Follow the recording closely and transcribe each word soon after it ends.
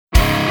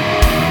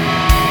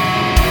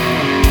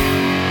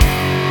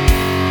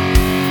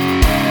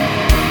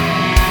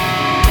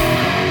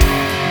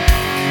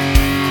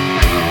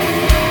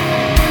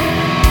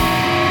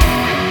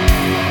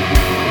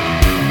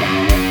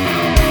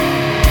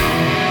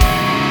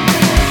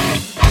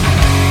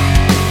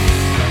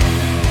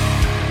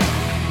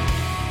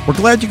We're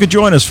glad you could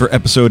join us for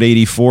episode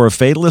 84 of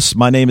Fatalists.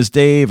 My name is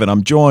Dave, and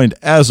I'm joined,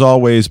 as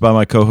always, by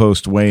my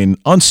co-host, Wayne.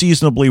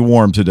 Unseasonably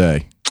warm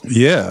today.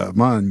 Yeah,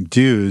 man,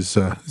 dude, it's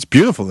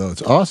beautiful, though.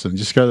 It's awesome.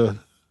 Just got to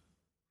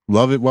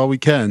love it while we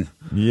can.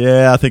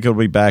 Yeah, I think it'll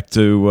be back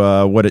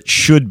to what it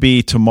should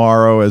be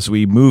tomorrow as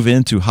we move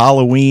into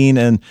Halloween.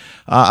 And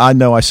I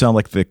know I sound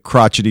like the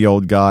crotchety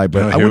old guy,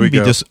 but I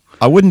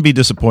wouldn't be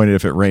disappointed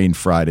if it rained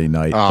Friday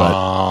night.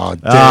 Oh,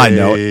 I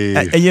know.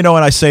 And you know,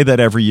 and I say that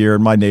every year,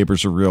 and my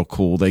neighbors are real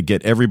cool. They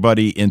get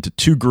everybody into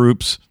two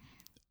groups,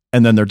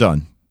 and then they're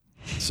done.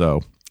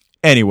 So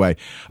anyway,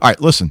 all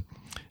right, listen.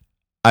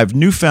 I have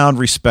newfound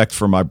respect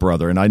for my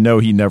brother, and I know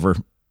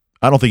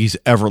I don't think he's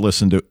ever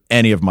listened to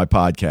any of my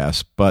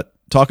podcasts, but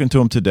talking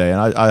to him today, and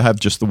I have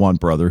just the one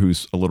brother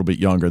who's a little bit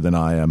younger than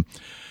I am.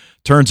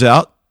 Turns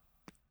out,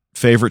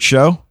 favorite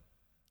show,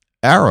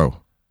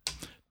 Arrow.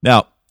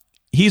 Now,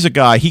 he's a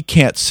guy, he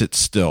can't sit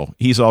still.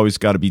 He's always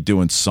got to be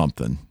doing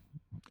something.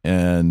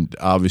 And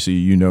obviously,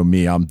 you know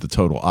me, I'm the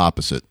total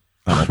opposite.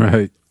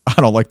 Right. I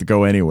don't like to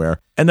go anywhere.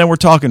 And then we're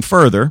talking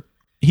further.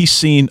 He's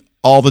seen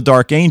all the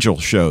Dark Angel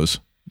shows.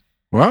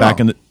 Wow.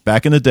 Back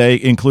in the day,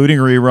 including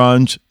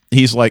reruns.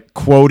 He's like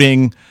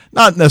quoting,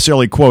 not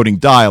necessarily quoting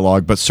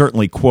dialogue, but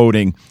certainly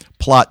quoting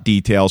plot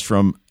details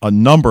from a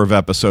number of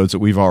episodes that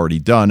we've already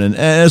done. And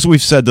as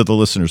we've said to the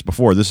listeners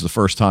before, this is the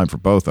first time for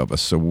both of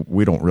us, so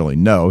we don't really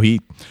know.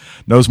 He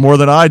knows more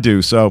than I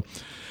do. So,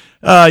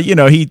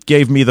 he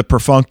gave me the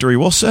perfunctory,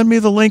 well, send me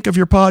the link of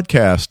your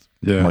podcast.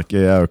 Yeah. I'm like,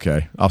 yeah,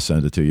 okay, I'll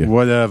send it to you.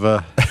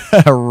 Whatever.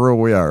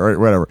 We are, right,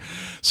 whatever.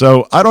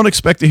 So I don't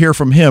expect to hear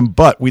from him,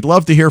 but we'd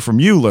love to hear from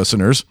you,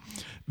 listeners,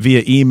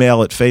 via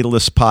email at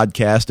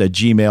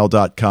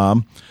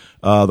fatalistpodcast@gmail.com.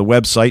 The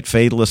website,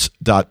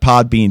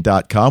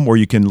 fatalist.podbean.com, where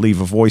you can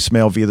leave a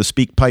voicemail via the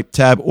SpeakPipe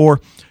tab,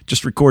 or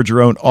just record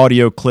your own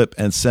audio clip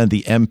and send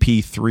the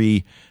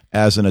MP3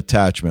 as an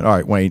attachment. All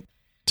right, Wayne,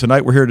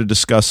 tonight we're here to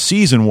discuss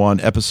Season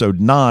 1, Episode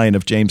 9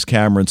 of James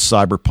Cameron's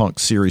cyberpunk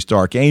series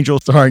Dark Angel,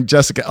 starring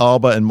Jessica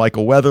Alba and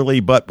Michael Weatherly.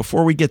 But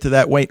before we get to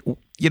that, Wayne,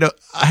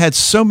 I had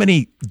so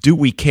many do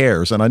we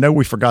cares, and I know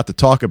we forgot to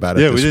talk about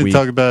it. Yeah, we didn't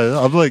talk about it.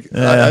 I'm like,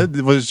 I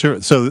wasn't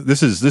sure. So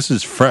this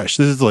is fresh.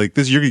 This is like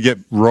this. You're gonna get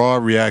raw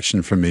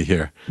reaction from me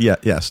here. Yeah.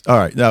 Yes. All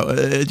right. Now,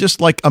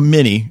 just like a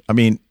mini. I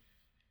mean,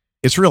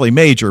 it's really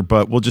major,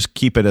 but we'll just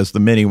keep it as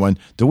the mini one.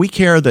 Do we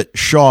care that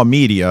Shaw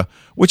Media,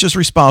 which is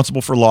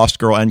responsible for Lost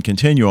Girl and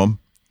Continuum,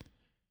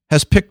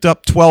 has picked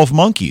up 12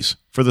 Monkeys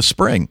for the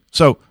spring?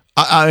 So,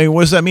 I mean,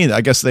 what does that mean?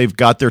 I guess they've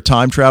got their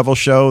time travel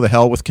show, The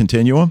Hell with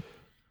Continuum.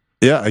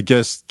 Yeah, I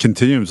guess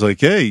Continuum's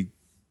like, hey,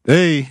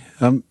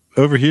 I'm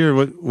over here.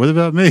 What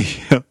about me?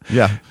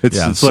 Yeah,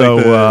 it's so,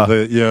 like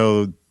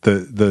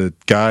the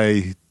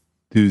guy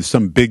who's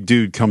some big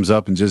dude comes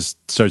up and just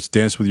starts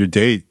dancing with your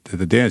date at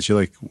the dance. You're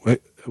like,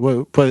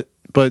 what?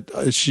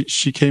 But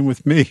she came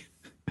with me.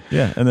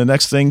 Yeah, and the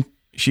next thing,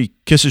 she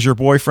kisses your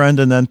boyfriend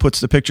and then puts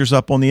the pictures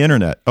up on the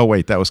internet. Oh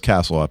wait, that was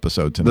Castle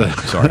episode tonight.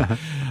 Sorry.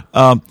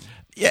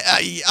 Yeah,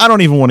 I don't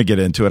even want to get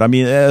into it. I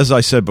mean, as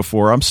I said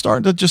before, I'm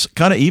starting to just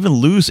kind of even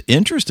lose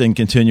interest in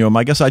Continuum.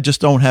 I guess I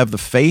just don't have the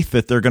faith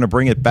that they're going to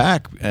bring it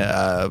back.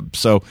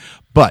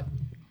 But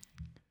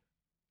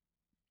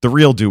the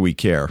real do we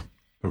care?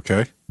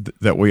 Okay.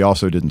 That we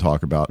also didn't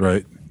talk about.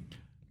 Right.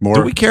 More.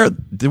 Do we care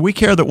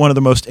that one of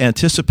the most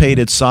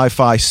anticipated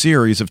sci-fi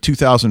series of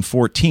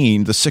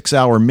 2014, the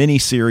 6-hour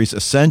miniseries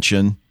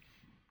Ascension,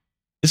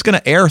 is going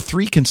to air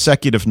 3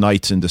 consecutive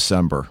nights in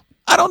December?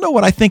 I don't know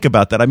what I think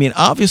about that. I mean,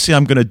 obviously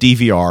I'm going to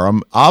DVR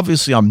them.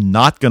 Obviously I'm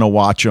not going to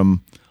watch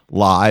them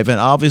live. And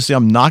obviously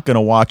I'm not going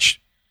to watch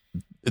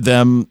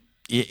them,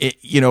 in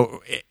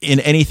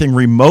anything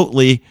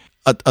remotely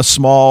a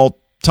small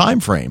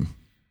time frame.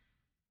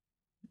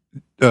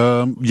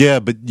 Yeah,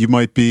 but you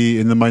might be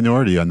in the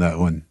minority on that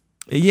one.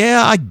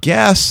 Yeah, I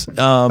guess.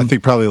 I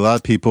think probably a lot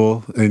of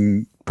people,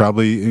 and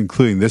probably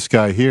including this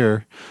guy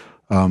here,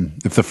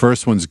 if the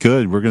first one's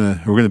good, we're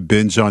gonna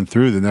binge on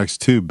through the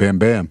next 2. Bam,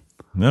 bam.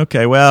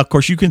 Okay, well, of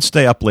course, you can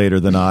stay up later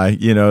than I.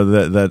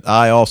 That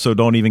I also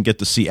don't even get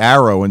to see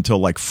Arrow until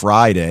like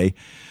Friday.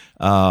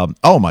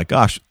 Oh, my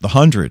gosh, The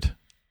 100.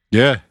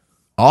 Yeah.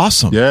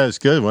 Awesome. Yeah, it's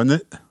good,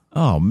 wasn't it?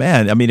 Oh,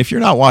 man. I mean, if you're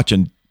not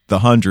watching The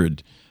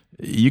 100,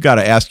 you got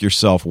to ask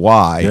yourself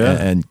why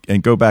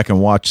and go back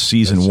and watch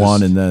Season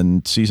 1, and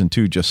then Season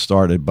 2 just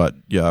started. But,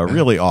 yeah,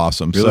 really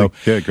awesome. Really,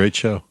 yeah, great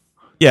show.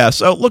 Yeah,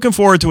 so looking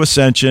forward to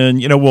Ascension.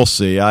 We'll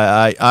see.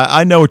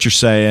 I know what you're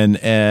saying,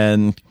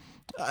 and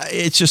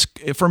it's just,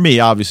 for me,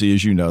 obviously,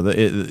 as you know,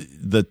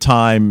 the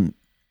time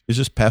is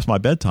just past my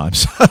bedtime,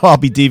 so I'll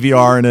be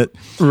DVRing it.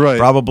 Right.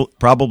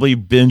 Probably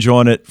binge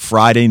on it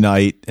Friday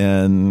night,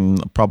 and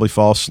I'll probably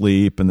fall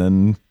asleep, and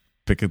then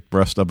pick the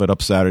rest of it up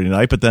Saturday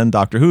night. But then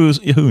Doctor Who's,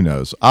 who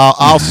knows?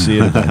 I'll see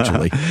it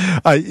eventually.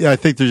 I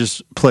think they're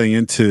just playing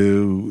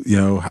into,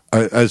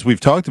 as we've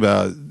talked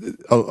about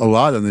a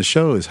lot on the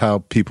show, is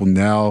how people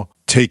now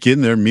take in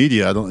their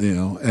media.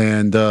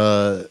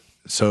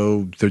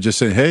 So they're just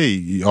saying,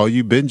 hey, all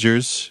you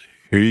bingers,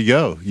 here you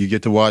go. You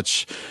get to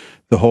watch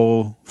the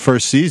whole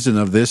first season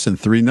of this in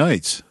 3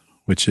 nights,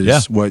 which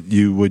is what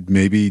you would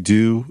maybe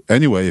do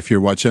anyway if you're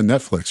watching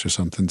Netflix or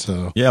something.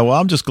 So yeah, well,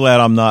 I'm just glad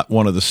I'm not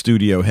one of the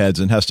studio heads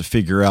and has to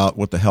figure out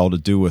what the hell to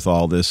do with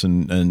all this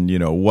and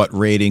what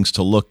ratings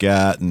to look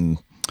at. And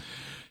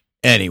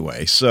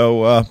anyway,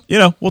 so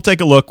we'll take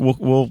a look.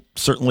 We'll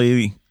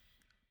certainly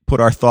put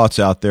our thoughts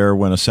out there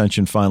when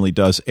Ascension finally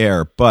does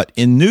air. But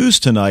in news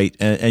tonight,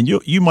 and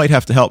you might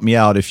have to help me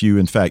out if you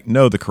in fact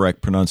know the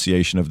correct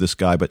pronunciation of this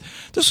guy, but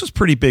this was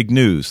pretty big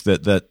news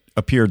that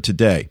appeared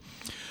today.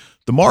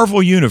 The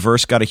Marvel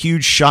Universe got a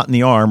huge shot in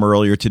the arm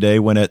earlier today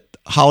when at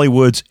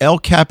Hollywood's El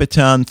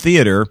Capitan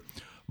Theater,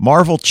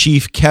 Marvel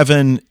chief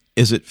Kevin,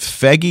 is it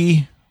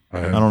Feige?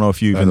 I don't know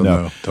if you even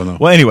know. Don't know.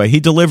 Well, anyway,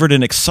 he delivered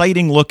an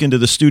exciting look into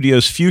the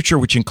studio's future,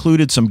 which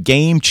included some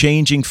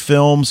game-changing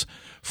films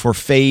for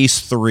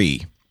Phase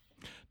 3.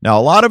 Now,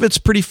 a lot of it's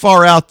pretty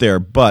far out there,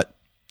 but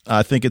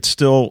I think it's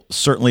still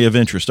certainly of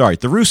interest. All right,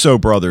 the Russo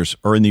brothers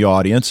are in the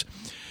audience,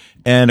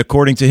 and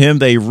according to him,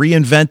 they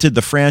reinvented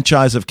the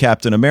franchise of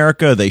Captain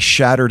America. They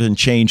shattered and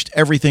changed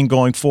everything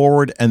going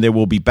forward, and they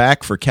will be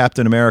back for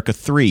Captain America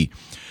 3.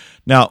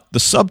 Now, the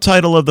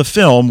subtitle of the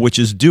film, which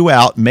is due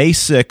out May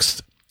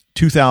 6th,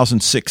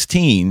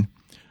 2016,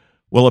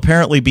 will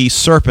apparently be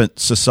Serpent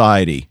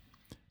Society.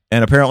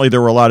 And apparently there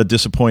were a lot of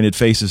disappointed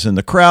faces in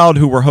the crowd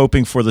who were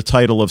hoping for the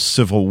title of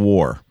Civil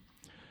War.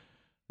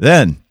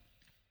 Then,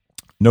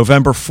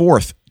 November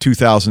 4th,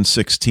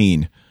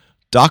 2016,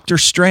 Doctor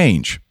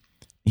Strange.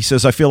 He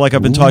says, I feel like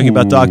I've been talking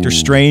about Doctor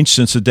Strange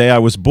since the day I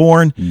was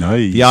born.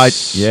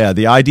 Nice.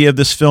 The idea of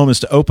this film is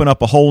to open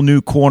up a whole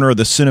new corner of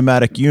the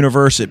cinematic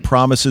universe. It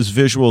promises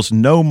visuals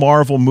no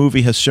Marvel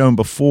movie has shown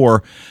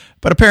before.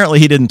 But apparently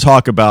he didn't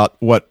talk about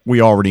what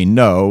we already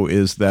know,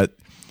 is that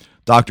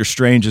Doctor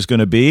Strange is going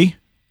to be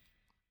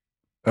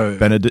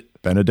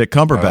Benedict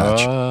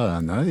Cumberbatch. Ah,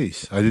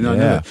 nice. I did not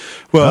know that.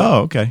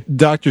 Well, okay.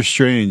 Doctor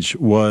Strange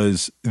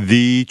was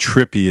the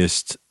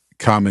trippiest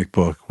comic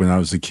book when I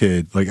was a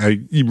kid. Like I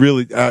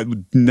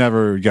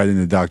never got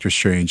into Doctor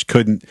Strange.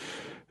 Couldn't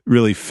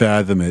really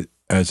fathom it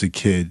as a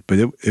kid, but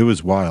it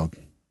was wild.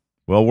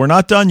 Well, we're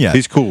not done yet.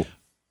 He's cool.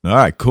 All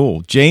right,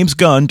 cool. James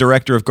Gunn,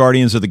 director of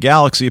Guardians of the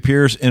Galaxy,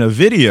 appears in a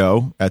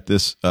video at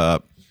this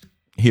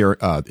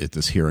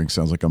hearing.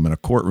 Sounds like I'm in a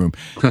courtroom.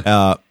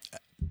 You're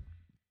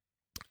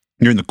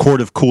in the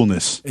court of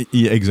coolness.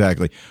 Yeah,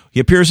 exactly. He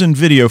appears in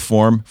video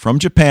form from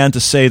Japan to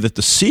say that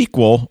the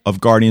sequel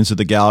of Guardians of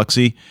the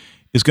Galaxy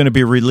is going to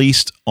be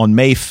released on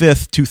May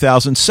 5th,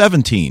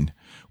 2017,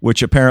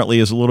 which apparently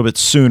is a little bit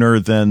sooner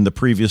than the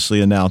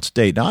previously announced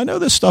date. Now, I know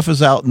this stuff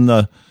is out in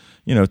the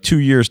 2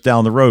 years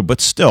down the road,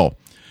 but still.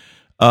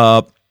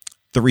 The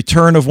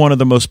return of one of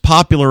the most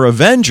popular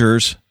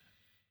Avengers,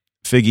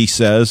 Feige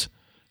says,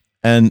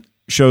 and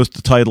shows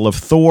the title of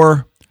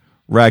Thor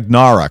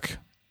Ragnarok.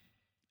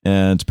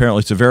 And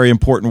apparently it's a very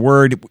important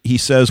word, he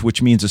says,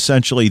 which means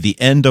essentially the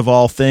end of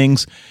all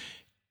things.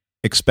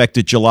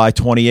 Expected July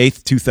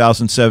 28th,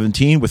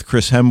 2017, with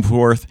Chris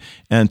Hemsworth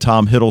and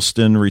Tom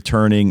Hiddleston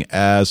returning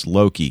as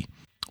Loki.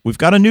 We've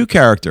got a new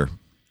character,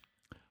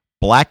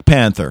 Black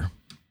Panther.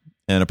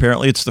 And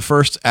apparently it's the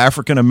first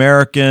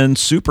African-American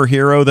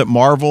superhero that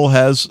Marvel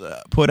has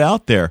put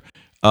out there.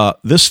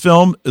 This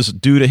film is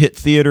due to hit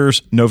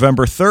theaters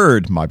November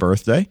 3rd, my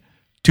birthday,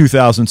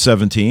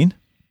 2017.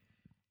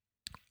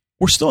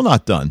 We're still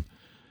not done.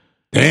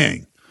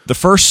 Dang. The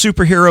first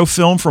superhero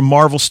film from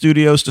Marvel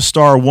Studios to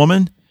star a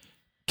woman,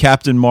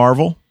 Captain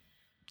Marvel.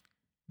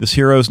 This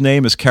hero's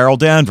name is Carol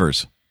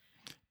Danvers.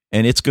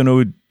 And it's going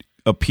to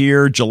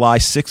appear July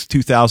 6th,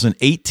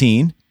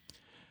 2018.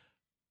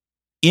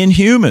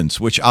 Inhumans,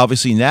 which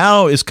obviously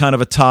now is kind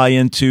of a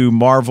tie-in to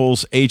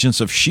Marvel's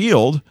Agents of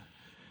S.H.I.E.L.D.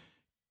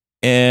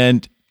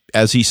 And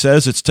as he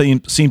says, it's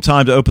seemed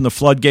time to open the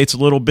floodgates a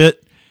little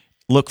bit.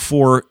 Look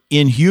for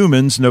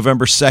Inhumans,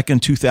 November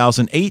 2nd,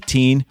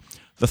 2018.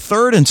 The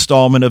third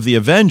installment of The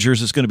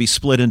Avengers is going to be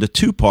split into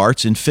two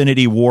parts.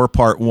 Infinity War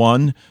Part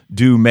 1,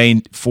 due May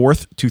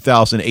 4th,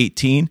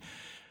 2018.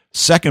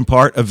 Second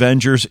part,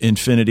 Avengers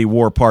Infinity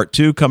War Part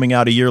 2, coming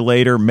out a year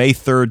later, May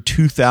 3rd,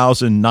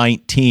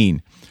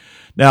 2019.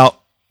 Now,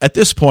 at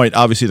this point,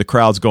 obviously the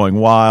crowd's going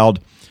wild.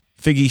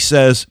 Feige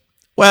says,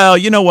 well,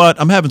 you know what?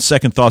 I'm having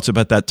second thoughts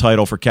about that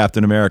title for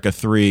Captain America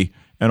 3,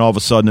 and all of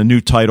a sudden a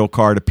new title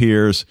card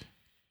appears,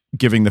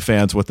 giving the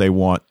fans what they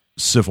want,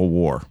 Civil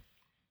War.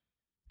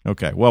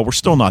 Okay, well, we're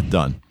still not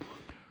done.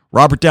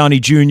 Robert Downey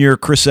Jr.,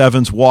 Chris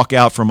Evans walk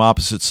out from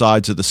opposite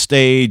sides of the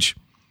stage,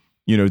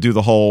 do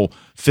the whole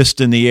fist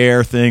in the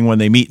air thing when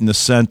they meet in the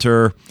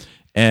center.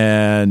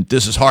 And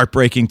this is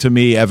heartbreaking to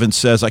me, Evans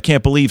says. I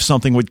can't believe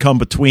something would come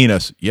between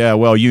us. Yeah,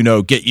 well,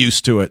 get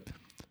used to it.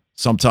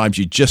 Sometimes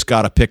you just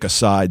got to pick a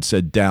side,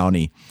 said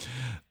Downey.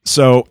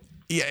 So,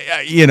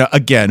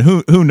 again,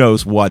 who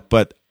knows what,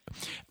 but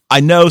I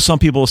know some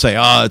people will say,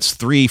 it's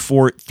 3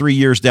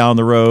 years down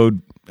the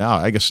road.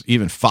 I guess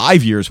even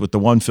 5 years with the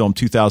one film,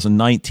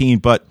 2019,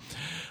 but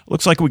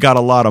looks like we got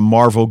a lot of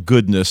Marvel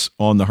goodness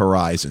on the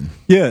horizon.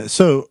 Yeah,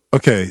 so,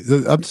 okay,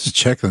 I'm just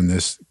checking on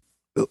this.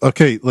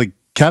 Okay, like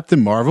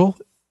Captain Marvel,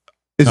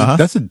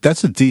 that's a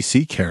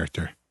DC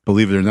character.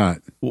 Believe it or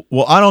not.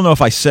 Well, I don't know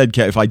if I said,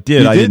 if I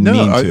did, I didn't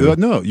mean to.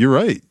 No, you're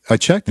right. I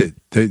checked it.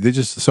 They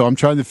just, so I'm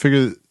trying to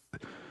figure.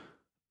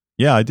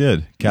 Yeah, I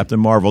did. Captain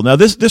Marvel. Now,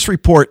 this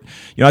report,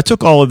 I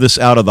took all of this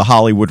out of the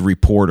Hollywood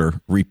Reporter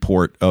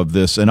report of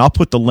this, and I'll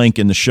put the link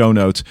in the show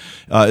notes.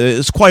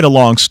 It's quite a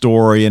long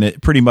story, and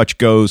it pretty much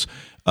goes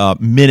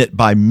minute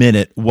by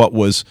minute what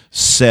was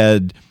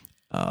said,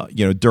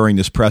 during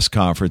this press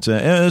conference.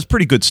 And it's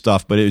pretty good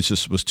stuff, but it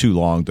was too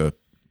long to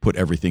put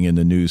everything in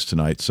the news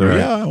tonight. So,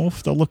 yeah, we'll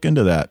have to look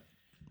into that.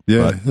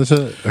 Yeah, that's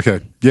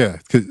okay. Yeah,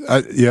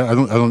 I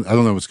don't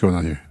know what's going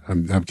on here.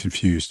 I'm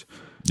confused.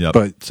 Yeah,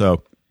 but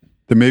so.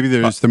 Maybe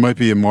there might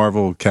be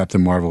a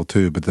Captain Marvel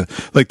too,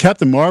 but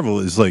Captain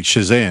Marvel is like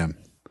Shazam.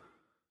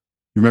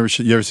 You remember?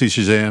 You ever see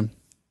Shazam?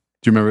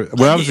 Do you remember?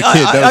 When I was a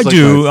kid, I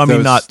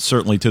do. Not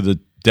certainly to the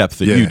depth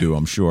that you do.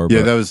 I'm sure.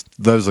 Yeah, but.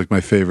 that was like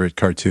my favorite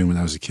cartoon when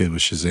I was a kid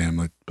was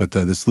Shazam. But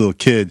this little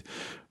kid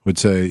would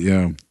say,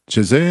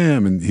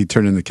 Shazam, and he'd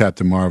turn into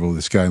Captain Marvel.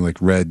 This guy in like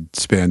red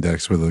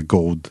spandex with a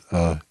gold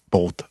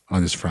bolt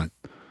on his front.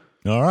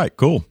 All right,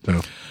 cool.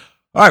 So.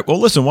 All right, well,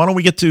 listen, why don't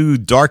we get to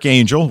Dark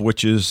Angel,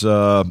 which is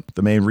the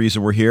main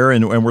reason we're here,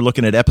 and we're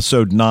looking at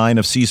episode 9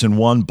 of season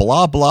 1,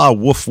 Blah, Blah,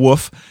 Woof,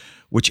 Woof,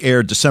 which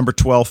aired December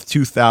 12th,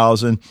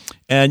 2000.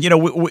 And,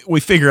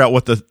 we figure out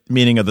what the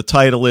meaning of the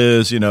title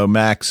is.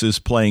 Max is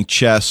playing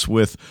chess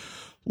with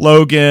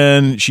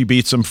Logan. She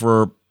beats him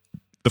for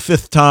the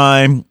 5th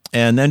time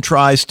and then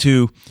tries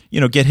to,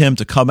 get him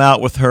to come out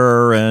with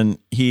her, and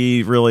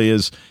he really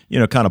is,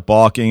 kind of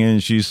balking,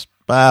 and she's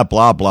blah,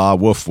 blah,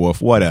 woof,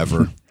 woof,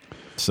 whatever.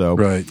 So,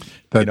 right.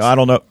 I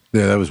don't know.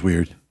 Yeah, that was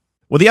weird.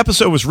 Well, the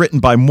episode was written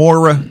by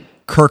Moira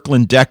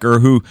Kirkland Decker,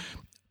 who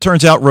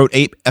turns out wrote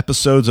 8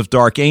 episodes of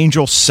Dark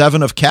Angel,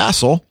 7 of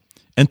Castle,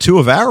 and 2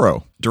 of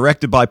Arrow.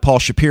 Directed by Paul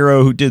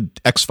Shapiro, who did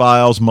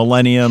X-Files,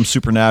 Millennium,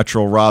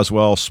 Supernatural,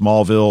 Roswell,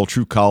 Smallville,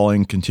 True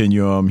Calling,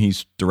 Continuum.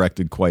 He's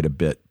directed quite a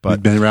bit. But he's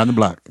been around the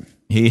block.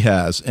 He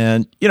has.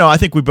 And, I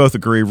think we both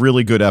agree,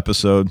 really good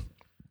episode.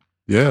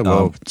 Yeah,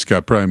 well, it's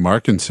got Brian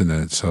Markinson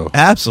in it, so.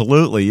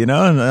 Absolutely, and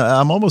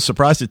I'm almost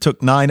surprised it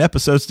took 9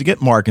 episodes to get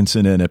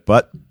Markinson in it,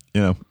 but,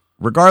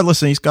 regardless,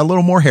 he's got a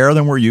little more hair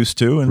than we're used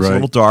to, and it's a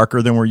little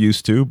darker than we're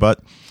used to,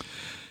 but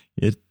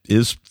it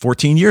is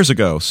 14 years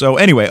ago. So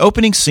anyway,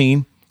 opening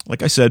scene,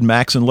 like I said,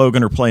 Max and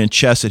Logan are playing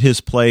chess at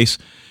his place.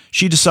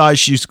 She decides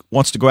she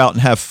wants to go out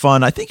and have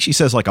fun. I think she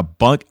says like a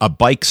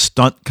bike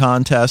stunt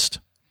contest,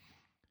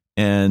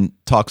 and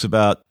talks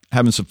about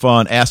having some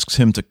fun, asks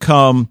him to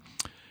come.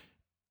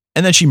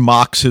 And then she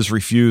mocks his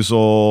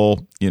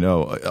refusal,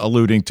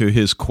 alluding to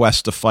his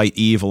quest to fight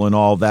evil and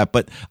all that.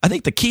 But I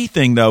think the key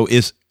thing, though,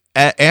 is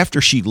after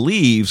she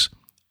leaves,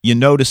 you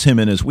notice him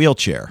in his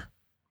wheelchair,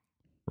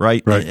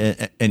 right?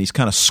 And he's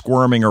kind of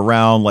squirming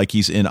around like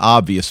he's in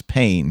obvious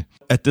pain.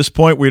 At this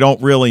point, we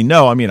don't really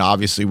know. I mean,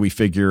 obviously, we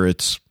figure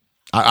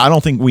I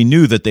don't think we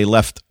knew that they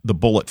left the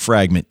bullet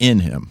fragment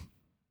in him.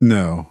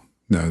 No,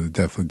 they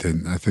definitely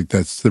didn't. I think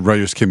the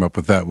writers came up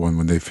with that one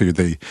when they figured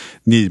they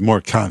needed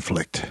more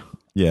conflict.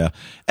 Yeah.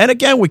 And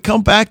again, we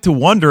come back to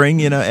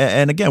wondering,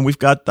 and again, we've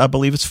got, I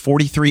believe it's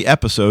 43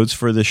 episodes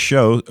for this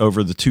show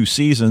over the 2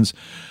 seasons.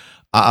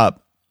 I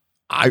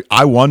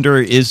wonder,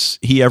 is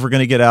he ever going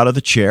to get out of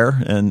the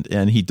chair?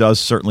 And he does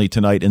certainly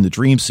tonight in the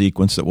dream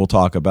sequence that we'll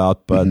talk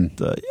about. But,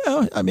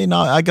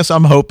 I guess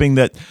I'm hoping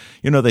that,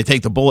 they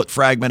take the bullet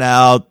fragment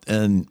out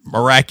and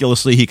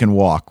miraculously he can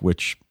walk,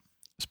 which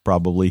is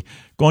probably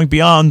going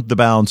beyond the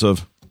bounds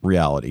of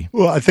reality.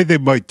 Well, I think they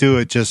might do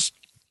it just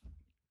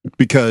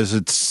because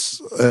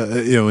it's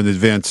an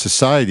advanced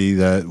society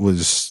that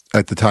was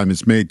at the time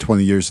it's made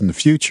 20 years in the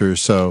future.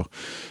 So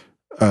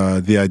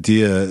the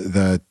idea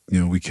that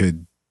we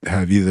could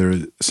have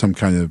either some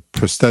kind of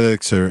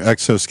prosthetics or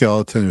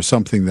exoskeleton or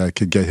something that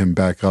could get him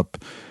back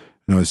up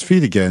his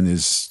feet again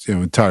is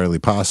entirely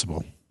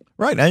possible.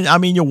 Right. And I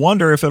mean, you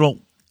wonder if it'll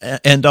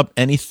end up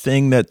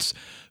anything that's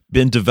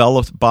been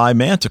developed by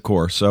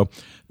Manticore. So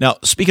now,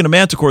 speaking of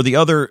Manticore, the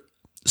other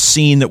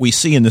scene that we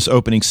see in this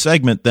opening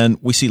segment, then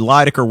we see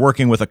Lydecker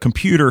working with a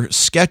computer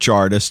sketch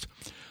artist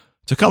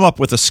to come up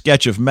with a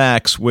sketch of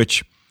Max,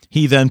 which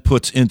he then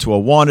puts into a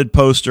wanted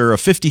poster, a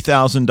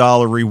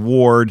 $50,000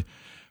 reward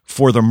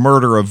for the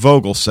murder of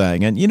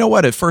Vogelsang. And you know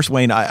what? At first,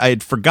 Wayne, I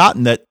had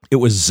forgotten that it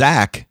was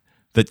Zach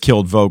that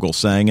killed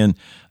Vogelsang. And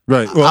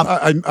right. Well,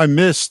 I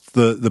missed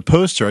the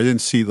poster. I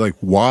didn't see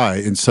why.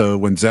 And so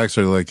when Zach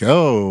started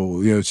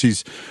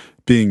she's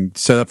being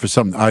set up for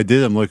something I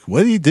did, I'm like, what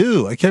did he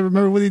do? I can't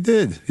remember what he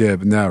did. Yeah,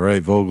 but now,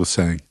 right,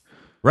 Vogelsang.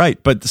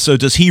 Right, but so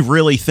does he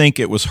really think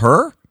it was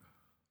her?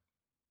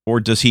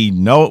 Or does he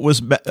know it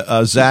was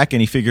Zach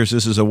and he figures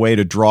this is a way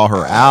to draw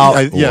her out?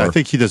 I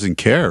think he doesn't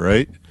care,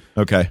 right?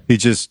 Okay. He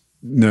just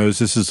knows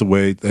this is the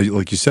way,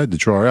 like you said, to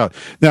draw her out.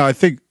 Now, I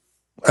think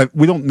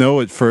we don't know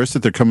at first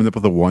that they're coming up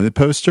with a wanted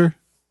poster.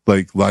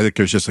 Like,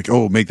 Lydecker's just like,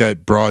 make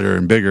that broader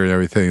and bigger and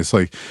everything. It's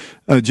like,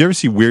 did you ever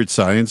see Weird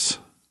Science?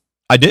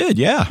 I did,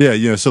 yeah.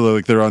 Yeah, so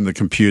like they're on the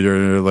computer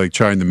and they're like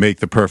trying to make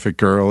the perfect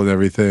girl and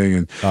everything,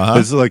 and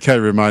it's like kind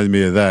of reminded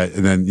me of that.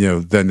 And then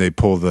then they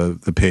pull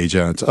the page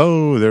out. It's,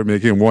 they're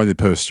making a wanted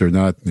poster,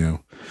 not Yeah,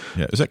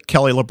 is that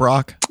Kelly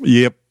LeBrock?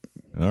 Yep.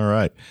 All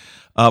right.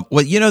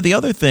 Well, the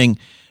other thing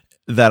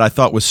that I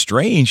thought was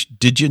strange.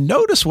 Did you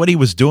notice what he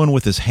was doing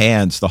with his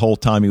hands the whole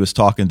time he was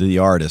talking to the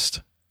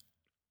artist?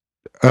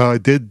 I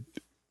did.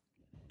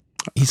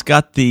 He's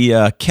got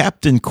the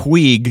Captain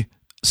Queeg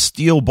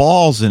steel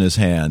balls in his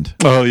hand.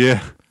 Oh,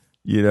 yeah.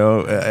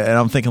 And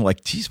I'm thinking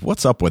like, geez,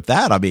 what's up with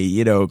that? I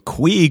mean,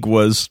 Queeg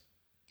was,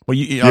 all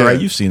right,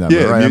 you've seen that,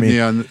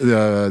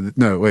 right?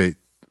 No, wait.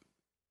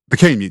 The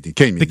Caine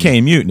Mutiny. The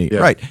Caine Mutiny, yeah.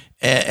 Right.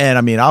 And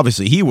I mean,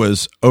 obviously he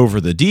was over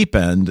the deep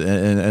end,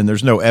 and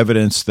there's no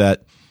evidence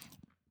that,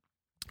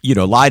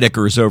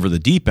 Lydecker is over the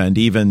deep end,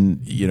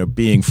 even,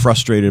 being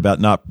frustrated about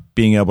not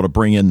being able to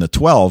bring in the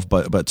 12,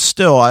 but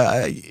still,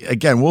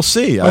 again, we'll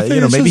see.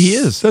 Maybe he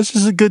is. That's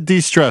just a good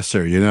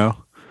de-stressor,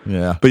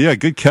 Yeah. But yeah,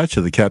 good catch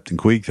of the Captain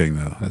Queeg thing,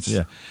 though.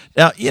 Yeah.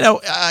 Now,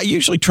 I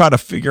usually try to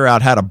figure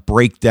out how to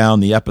break down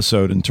the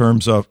episode in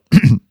terms of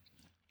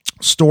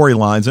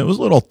storylines. It was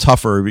a little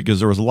tougher because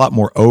there was a lot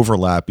more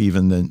overlap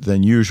even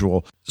than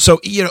usual. So,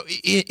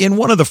 in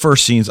one of the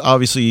first scenes,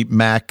 obviously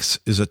Max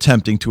is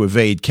attempting to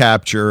evade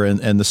capture,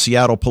 and the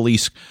Seattle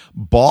police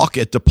balk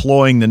at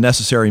deploying the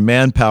necessary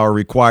manpower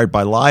required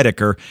by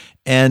Lydecker.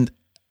 And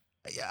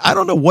I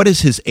don't know, what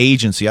is his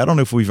agency? I don't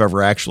know if we've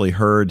ever actually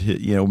heard,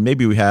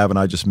 maybe we have and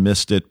I just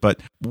missed it, but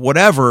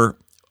whatever.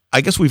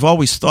 I guess we've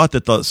always thought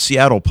that the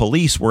Seattle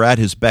police were at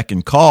his beck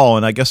and call,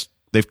 and I guess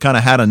they've kind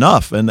of had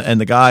enough. And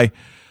the guy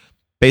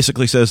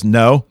basically says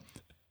no,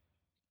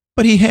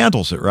 but he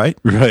handles it, right?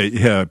 Right,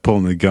 yeah,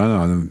 pulling the gun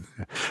on him.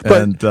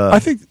 But I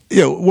think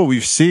what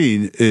we've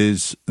seen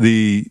is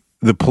the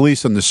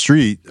police on the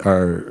street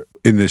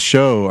in this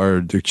show are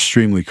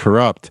extremely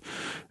corrupt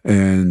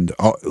and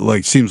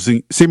like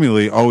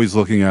seemingly always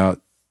looking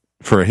out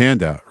for a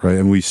handout, right?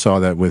 And we saw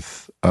that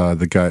with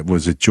the guy,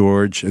 was it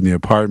George in the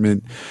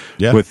apartment,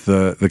 with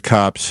the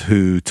cops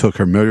who took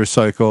her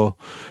motorcycle,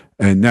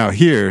 and now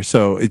here.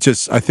 So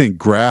I think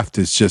graft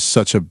is just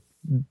such a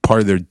part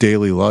of their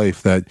daily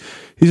life that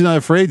he's not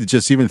afraid to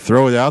just even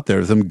throw it out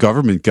there. Some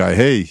government guy,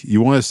 hey,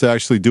 you want us to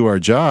actually do our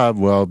job?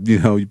 Well,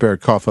 you better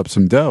cough up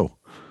some dough.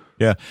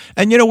 Yeah.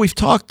 And, we've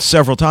talked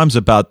several times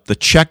about the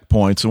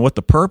checkpoints and what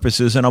the purpose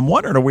is. And I'm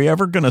wondering, are we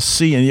ever going to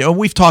see, and,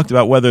 we've talked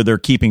about whether they're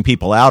keeping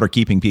people out or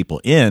keeping people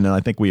in. And I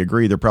think we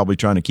agree they're probably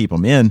trying to keep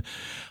them in.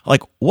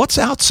 Like, what's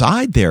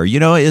outside there?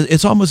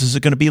 It's almost, is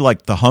it going to be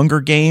like the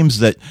Hunger Games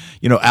that,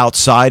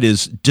 outside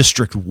is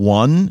District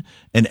 1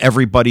 and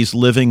everybody's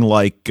living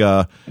like,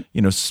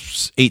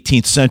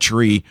 18th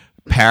century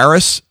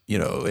Paris,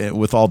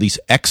 with all these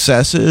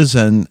excesses,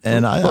 and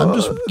I'm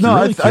just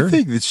I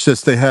think it's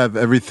just they have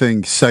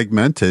everything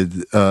segmented,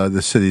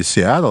 the city of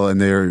Seattle, and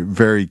they're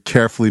very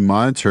carefully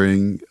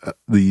monitoring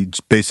the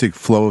basic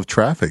flow of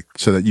traffic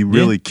so that you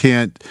really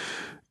can't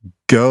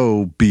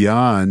go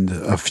beyond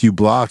a few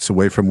blocks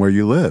away from where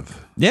you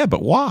live. Yeah,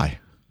 but why?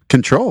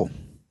 Control.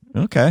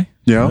 Okay.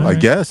 I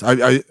guess.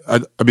 I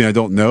mean, I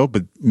don't know,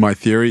 but my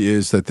theory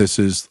is that this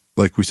is,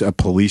 like we said, a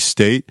police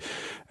state,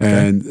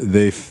 and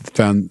they've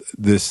found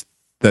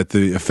that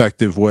the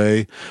effective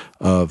way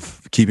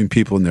of keeping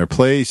people in their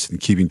place and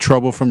keeping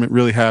trouble from it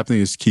really happening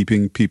is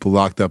keeping people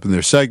locked up in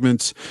their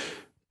segments,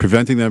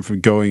 preventing them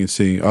from going and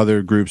seeing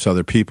other groups,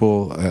 other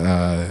people.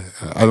 I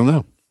don't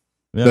know.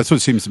 Yeah. That's what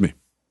it seems to me.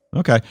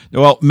 Okay.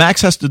 Well,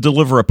 Max has to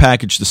deliver a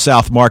package to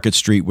South Market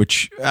Street,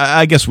 which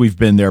I guess we've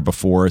been there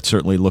before. It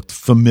certainly looked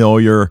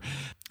familiar.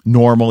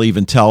 Normal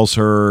even tells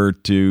her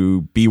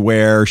to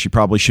beware. She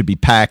probably should be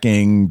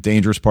packing,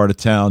 dangerous part of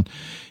town.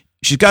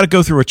 She's got to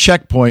go through a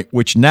checkpoint,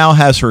 which now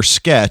has her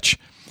sketch.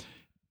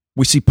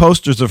 We see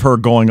posters of her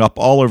going up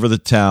all over the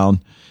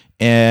town,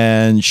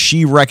 and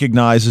she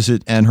recognizes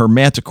it, and her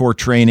Manticore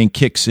training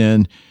kicks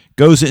in,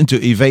 goes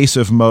into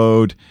evasive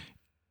mode,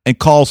 and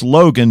calls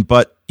Logan,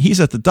 but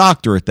he's at the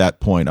doctor at that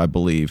point, I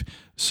believe.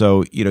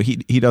 So,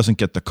 he doesn't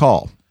get the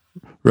call.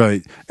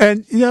 Right.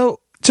 And,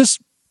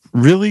 just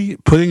really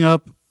putting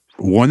up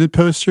wanted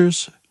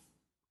posters.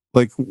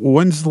 Like,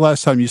 when's the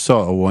last time you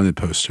saw a wanted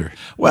poster?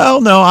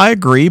 Well, no, I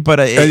agree, but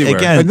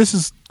again, and this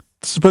is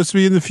supposed to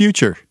be in the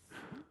future.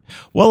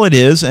 Well, it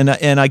is, and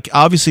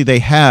obviously they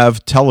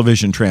have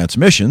television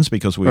transmissions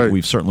because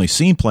we've certainly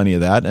seen plenty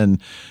of that,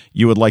 and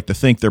you would like to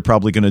think they're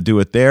probably going to do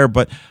it there.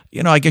 But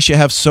I guess you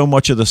have so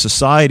much of the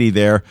society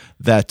there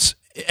that's,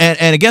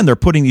 and again, they're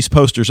putting these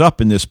posters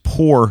up in this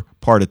poor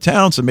part of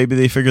town, so maybe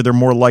they figure they're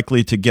more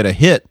likely to get a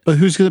hit. But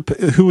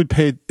who would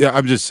pay? Yeah,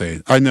 I'm just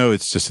saying. I know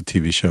it's just a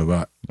TV show,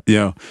 but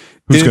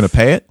who's going to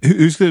pay it?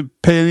 Who's going to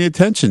pay any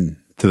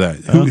attention to that?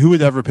 Who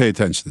would ever pay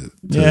attention to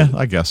yeah,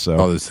 I guess so.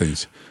 All those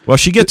things. Well,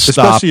 she gets stopped,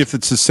 especially if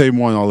it's the same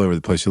one all over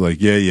the place. You're like,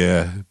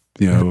 yeah,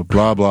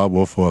 blah blah,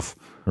 woof woof.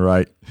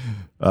 Right.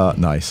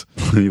 Nice.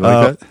 You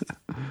like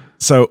that?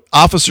 So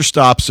officer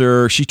stops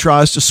her. She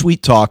tries to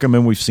sweet talk him,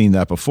 and we've seen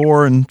that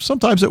before. And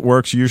sometimes it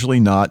works,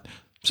 usually not.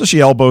 So she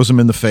elbows him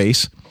in the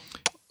face.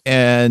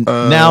 And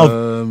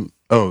now,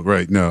 Oh,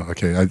 right. No.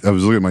 Okay. I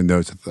was looking at my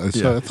notes.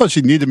 I thought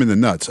she'd need him in the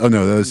nuts. Oh,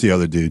 no. That was the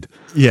other dude.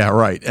 Yeah,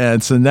 right.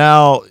 And so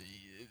now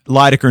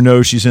Lydecker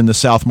knows she's in the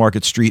South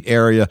Market Street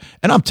area.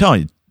 And I'm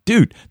telling you,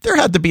 dude, there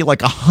had to be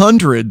like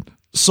 100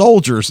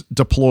 soldiers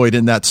deployed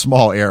in that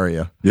small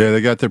area. Yeah,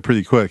 they got there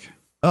pretty quick.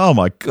 Oh,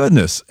 my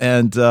goodness.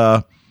 And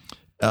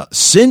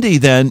Cindy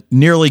then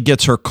nearly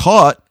gets her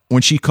caught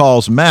when she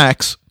calls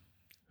Max,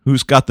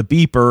 who's got the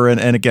beeper.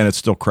 And again, it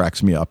still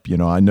cracks me up. You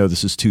know, I know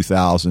this is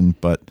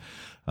 2000, but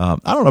I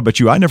don't know about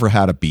you. I never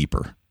had a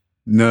beeper.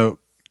 No,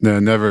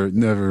 never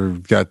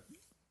got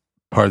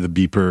part of the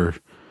beeper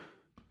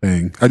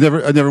thing. I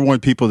never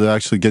want people to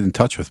actually get in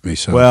touch with me.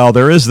 So, well,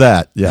 there is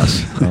that.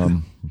 Yes.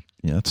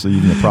 Yeah, that's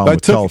even the problem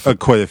with telephone.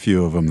 Quite a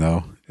few of them,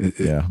 though.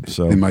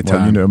 So in my time,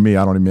 well, you know me,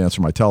 I don't even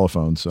answer my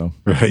telephone. So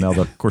right. Now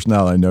that, of course,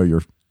 now that I know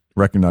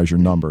recognize your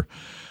number.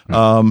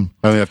 I only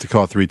have to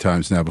call 3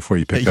 times now before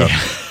you pick up.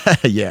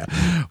 Yeah.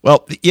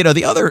 Well, you know,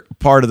 the other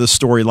part of the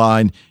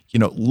storyline, you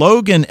know,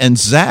 Logan and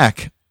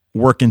Zach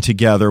working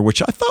together,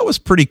 which I thought was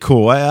pretty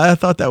cool. I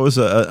thought that was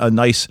a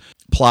nice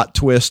plot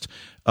twist.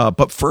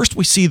 But first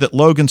we see that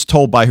Logan's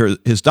told by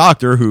his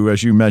doctor, who,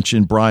 as you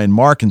mentioned, Brian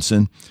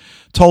Markinson,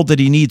 told that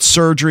he needs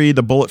surgery.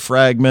 The bullet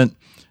fragment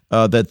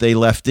that they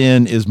left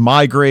in is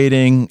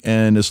migrating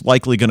and is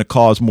likely going to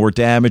cause more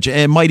damage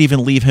and might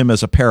even leave him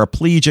as a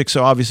paraplegic.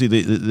 So obviously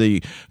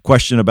the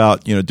question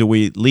about, you know, do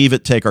we leave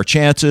it, take our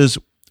chances,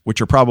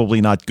 which are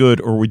probably not good,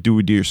 or do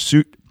we do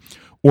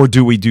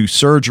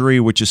surgery,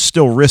 which is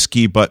still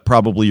risky, but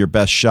probably your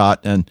best shot.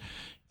 And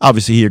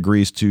obviously he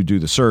agrees to do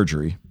the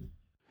surgery.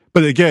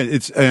 But again,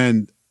 it's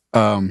not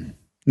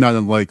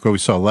unlike what we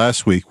saw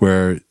last week,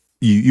 where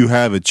you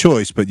have a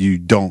choice, but you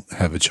don't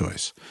have a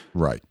choice.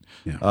 Right.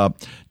 Yeah.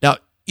 Now,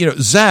 you know,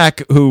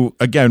 Zach, who,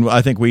 again,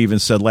 I think we even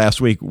said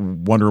last week,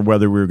 wondering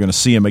whether we were going to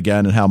see him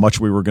again and how much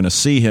we were going to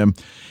see him.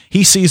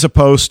 He sees a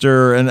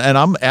poster, and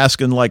I'm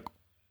asking, like,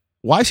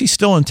 why is he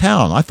still in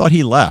town? I thought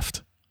he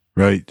left.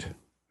 Right.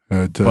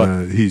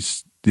 But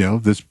he's, you know,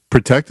 this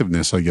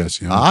protectiveness, I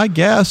guess. You know? I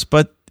guess,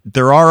 but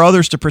there are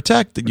others to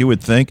protect, that you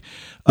would think.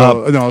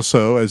 And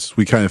also, as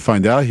we kind of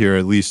find out here,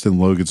 at least in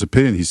Logan's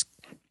opinion, he's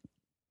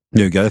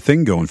got a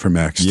thing going for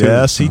Max, too.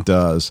 Yes, he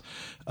does.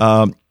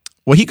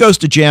 Well, he goes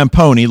to Jam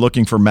Pony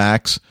looking for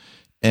Max,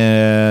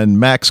 and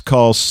Max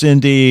calls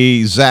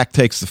Cindy. Zach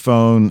takes the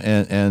phone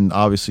and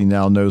obviously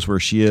now knows where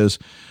she is.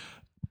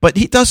 But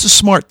he does a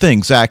smart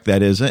thing, Zach,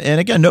 that is.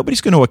 And again,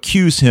 nobody's going to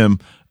accuse him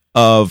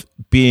of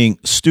being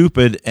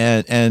stupid.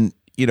 And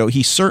you know,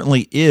 he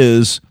certainly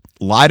is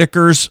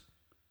Lydecker's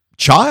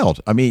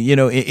child. I mean, you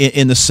know,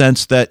 in the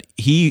sense that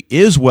he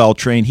is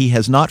well-trained. He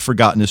has not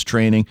forgotten his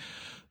training.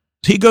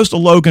 He goes to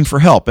Logan for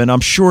help, and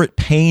I'm sure it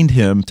pained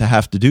him to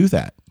have to do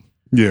that.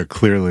 Yeah,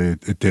 clearly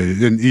it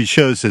did. And he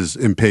shows his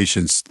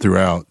impatience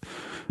throughout.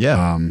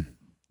 Yeah.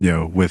 You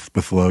know,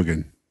 with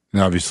Logan.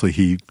 And obviously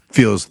he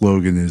feels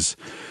Logan is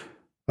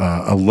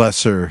a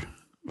lesser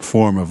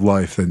form of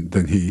life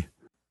than he.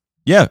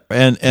 Yeah.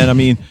 And I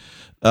mean,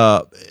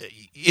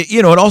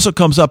 you know, it also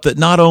comes up that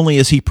not only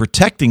is he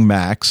protecting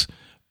Max,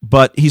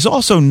 but he's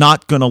also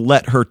not going to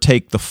let her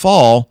take the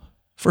fall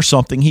for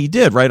something he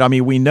did, right? I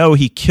mean, we know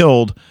he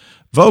killed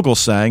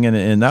Vogelsang,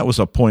 and that was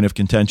a point of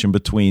contention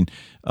between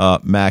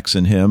Max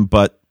and him.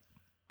 But,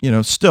 you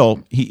know,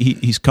 still,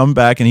 he's come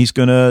back and he's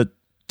going to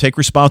take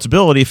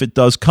responsibility if it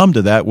does come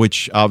to that,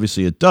 which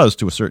obviously it does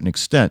to a certain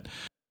extent.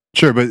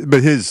 Sure,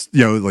 but his,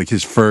 you know, like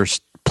his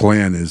first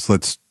plan is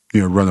let's,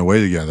 you know, run away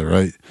together,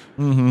 right?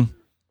 Mm-hmm.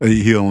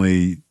 He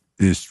only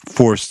is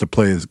forced to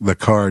play the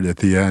card at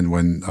the end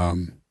when,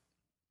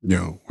 you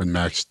know, when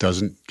Max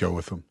doesn't go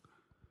with him.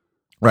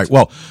 Right.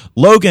 Well,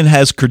 Logan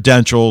has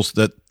credentials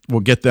that will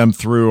get them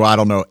through, I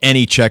don't know,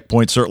 any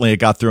checkpoint. Certainly it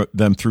got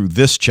them through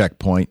this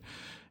checkpoint.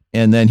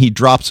 And then he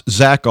drops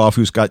Zach off,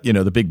 who's got, you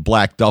know, the big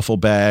black duffel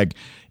bag.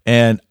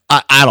 And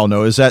I don't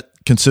know, is that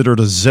considered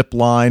a zip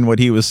line, what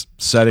he was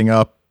setting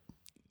up?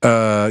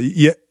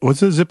 Yeah.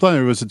 Was it a zip line,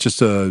 or was it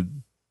just a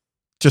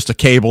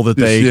cable that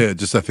they... Yeah,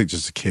 I think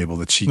just a cable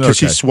that because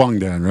she swung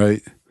down,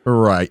 right?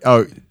 Right.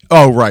 Oh,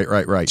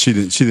 right. She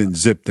didn't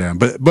zip down.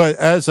 But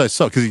as I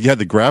saw, because he had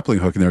the grappling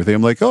hook and everything,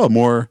 I'm like, oh,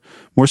 more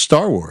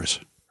Star Wars.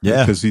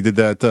 Yeah, because he did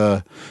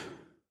that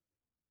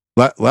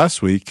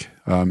last week.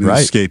 Right.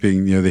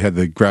 Escaping, you know, they had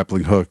the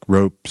grappling hook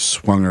rope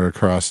swung her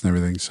across and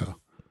everything. So,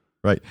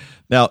 right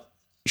now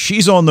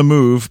she's on the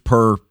move.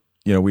 Per,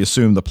 you know, we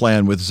assume the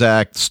plan with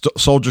Zach.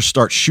 Soldiers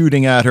start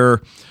shooting at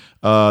her,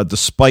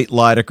 despite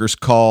Lydecker's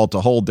call to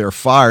hold their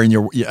fire. And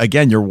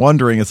you're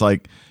wondering, it's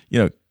like, you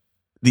know,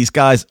 these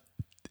guys,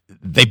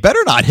 they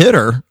better not hit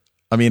her.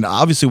 I mean,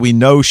 obviously we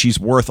know she's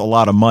worth a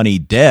lot of money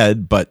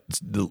dead, but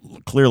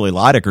clearly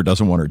Lydecker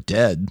doesn't want her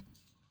dead.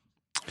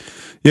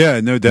 Yeah,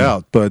 no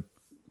doubt. But,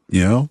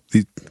 you know,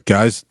 these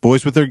guys,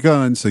 boys with their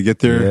guns, they get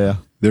their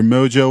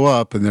mojo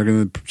up and they're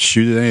going to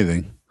shoot at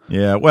anything.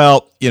 Yeah,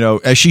 well, you know,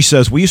 as she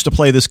says, we used to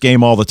play this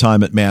game all the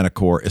time at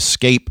Manticore,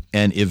 escape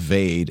and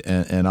evade.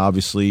 And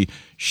obviously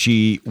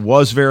she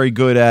was very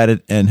good at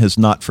it and has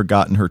not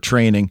forgotten her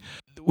training.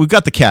 we've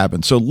got the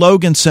cabin. So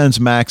Logan sends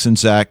Max and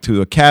Zach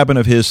to a cabin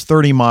of his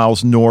 30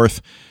 miles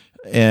north.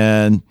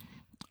 And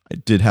I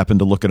did happen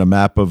to look at a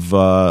map of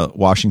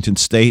Washington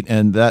State,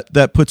 and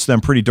that puts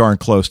them pretty darn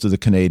close to the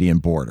Canadian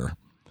border.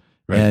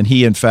 Right. And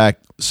he, in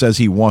fact, says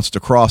he wants to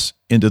cross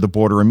into the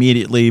border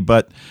immediately,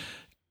 but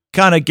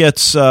kind of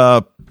gets,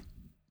 I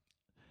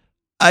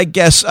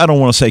guess, I don't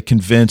want to say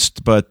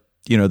convinced, but,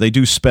 they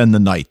do spend the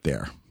night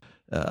there.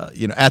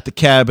 At the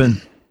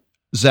cabin,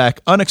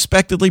 Zach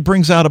unexpectedly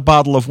brings out a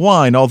bottle of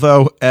wine,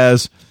 although,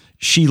 as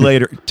she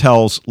later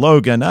tells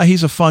Logan,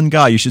 he's a fun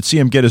guy. You should see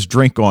him get his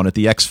drink on at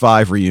the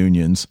X5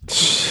 reunions.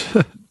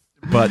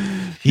 But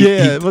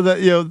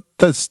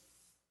that's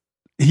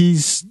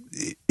he's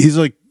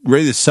like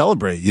ready to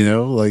celebrate.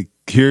 Like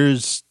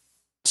here's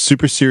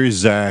super serious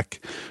Zach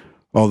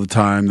all the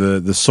time,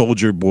 the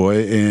soldier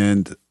boy,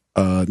 and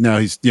now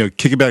he's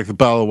kicking back the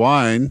bottle of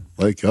wine.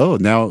 Like, oh,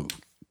 now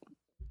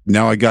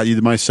I got you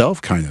to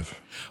myself, kind of.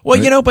 Well,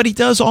 right? But he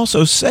does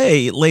also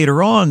say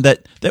later on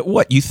that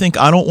what, you think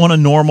I don't want a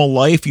normal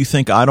life? You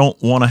think I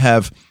don't want to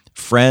have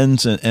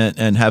friends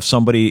and have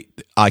somebody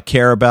I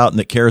care about and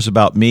that cares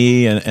about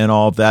me and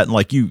all of that? And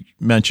like you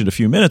mentioned a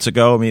few minutes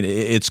ago, I mean,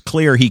 it's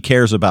clear he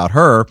cares about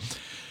her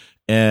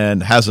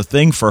and has a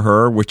thing for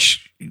her,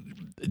 which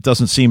it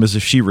doesn't seem as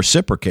if she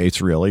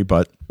reciprocates really,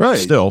 but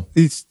still.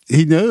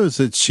 He knows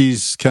that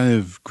she's kind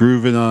of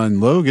grooving on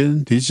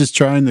Logan. He's just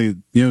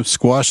trying to,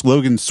 squash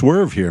Logan's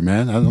swerve here,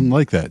 man. I don't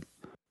like that.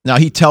 Now,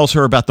 he tells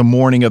her about the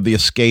morning of the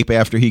escape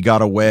after he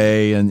got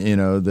away and,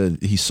 that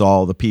he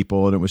saw the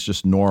people and it was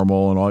just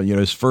normal and all,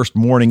 his first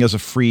morning as a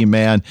free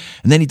man.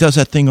 And then he does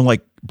that thing and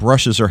like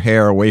brushes her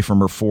hair away from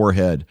her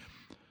forehead.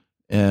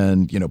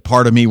 And,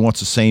 part of me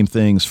wants the same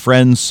things,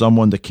 friends,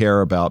 someone to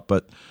care about.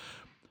 But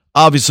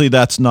obviously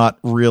that's not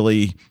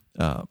really,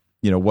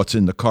 what's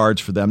in the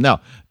cards for them. Now,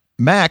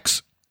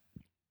 Max,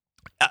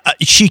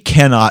 she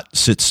cannot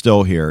sit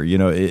still here.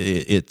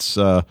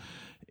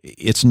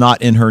 It's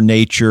not in her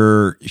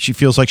nature. She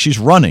feels like she's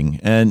running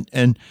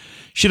and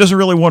she doesn't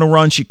really want to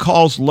run. She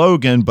calls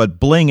Logan,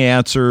 but Bling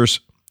answers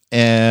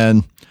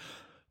and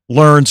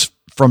learns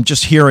from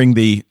just hearing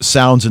the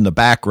sounds in the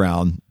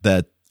background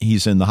that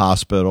he's in the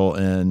hospital.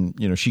 And,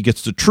 she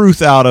gets the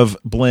truth out of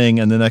Bling.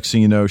 And the next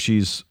thing you know,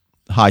 she's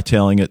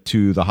hightailing it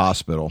to the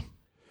hospital.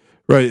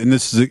 Right. And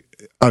this is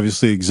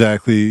obviously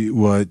exactly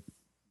what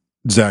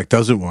Zach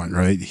doesn't want,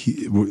 right?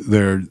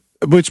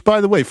 Which, by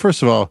the way,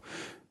 first of all,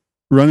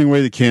 running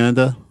away to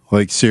Canada,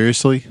 like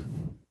seriously,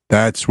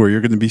 that's where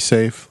you're going to be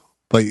safe.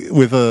 Like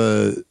with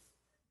a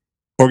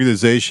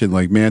organization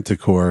like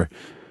Manticore,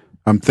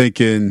 I'm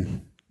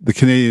thinking the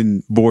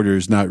Canadian border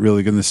is not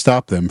really going to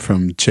stop them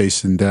from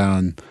chasing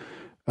down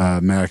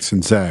Max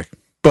and Zach.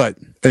 But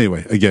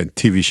anyway, again,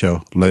 TV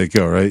show, let it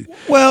go, right?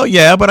 Well,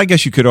 yeah, but I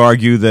guess you could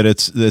argue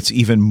that that's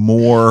even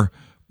more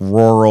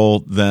rural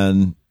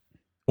than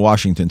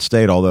Washington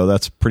State, although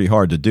that's pretty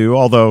hard to do.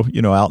 Although,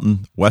 out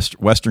in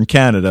Western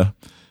Canada,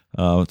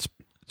 it's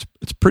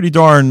pretty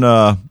darn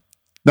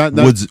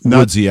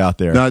woodsy out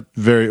there. Not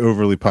very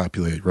overly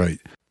populated, right?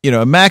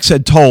 Max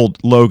had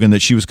told Logan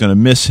that she was going to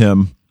miss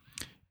him,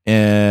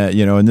 and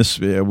and this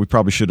we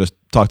probably should have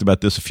talked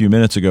about this a few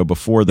minutes ago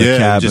before the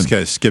cabin. We just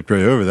kind of skipped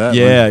right over that.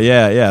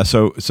 Yeah.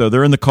 So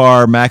they're in the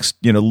car. Max,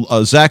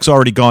 Zach's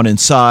already gone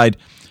inside.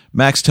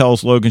 Max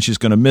tells Logan she's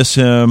going to miss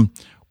him.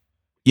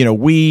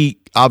 We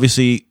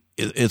obviously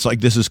it's like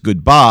this is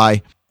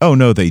goodbye. Oh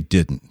no, they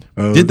didn't.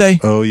 Did they?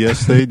 Oh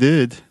yes, they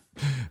did.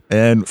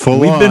 And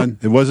full on.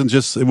 It wasn't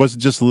just a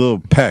little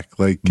peck.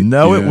 Like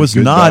no, it was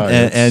not.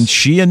 And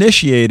she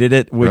initiated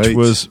it, which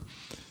was,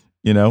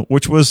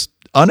 which was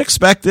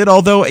unexpected.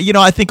 Although,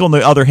 I think on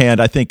the other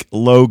hand, I think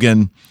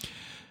Logan,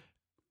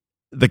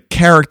 the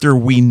character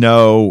we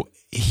know,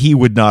 he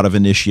would not have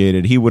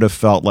initiated. He would have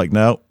felt like,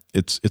 no,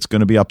 it's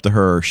going to be up to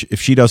her. If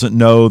she doesn't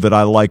know that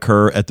I like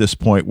her at this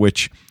point,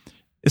 which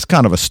is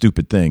kind of a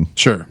stupid thing.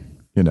 Sure.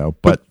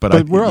 But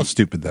we're all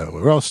stupid though.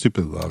 We're all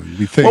stupid, love.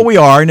 Well, we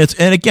are, and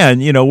again,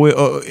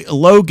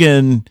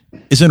 Logan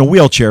is in a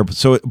wheelchair,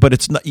 but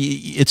it's not.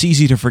 It's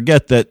easy to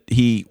forget that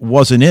he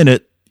wasn't in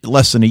it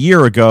less than a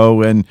year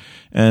ago, and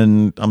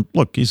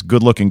look, he's a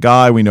good-looking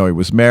guy. We know he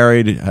was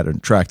married, had an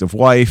attractive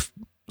wife.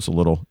 Was a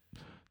little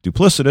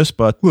duplicitous,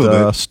 but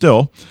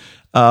still.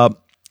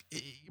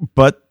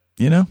 But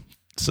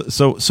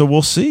so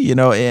we'll see.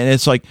 And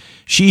it's like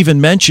she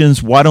even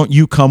mentions, "Why don't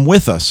you come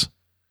with us?"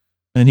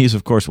 And he's,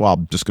 of course, well,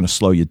 I'm just going to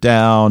slow you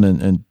down,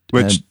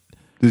 which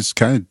is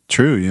kind of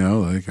true,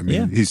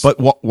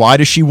 But why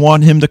does she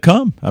want him to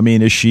come? I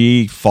mean, is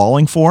she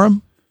falling for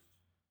him,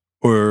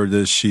 or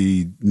does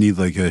she need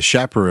like a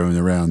chaperone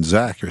around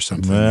Zach or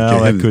something?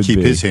 Well, that could keep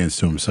be. his hands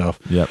to himself.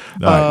 Yep.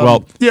 All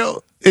right.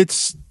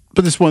 It's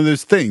one of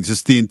those things.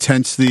 It's the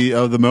intensity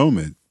of the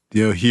moment.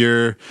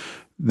 Here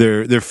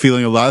they're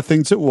feeling a lot of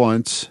things at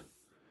once.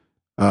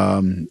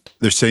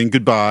 They're saying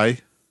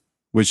goodbye,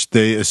 which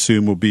they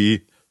assume will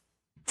be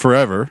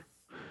forever.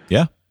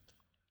 Yeah.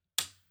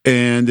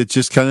 And it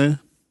just kind of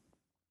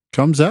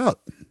comes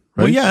out,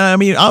 right? Well, yeah, I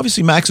mean,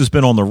 obviously Max has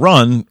been on the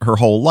run her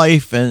whole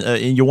life, and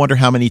you wonder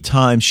how many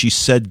times she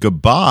said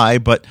goodbye.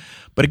 But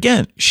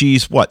again,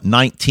 she's what,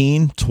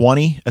 19,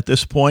 20 at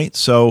this point.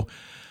 So,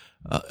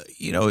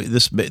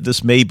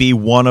 this may be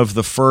one of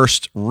the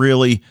first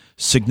really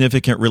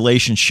significant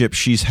relationships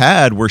she's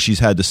had where she's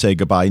had to say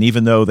goodbye. And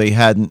even though they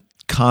hadn't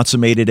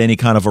consummated any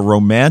kind of a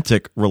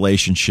romantic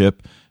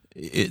relationship,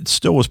 it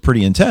still was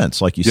pretty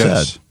intense, like you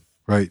said.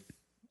 Right.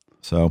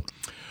 So,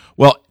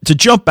 well, to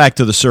jump back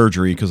to the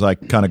surgery, because I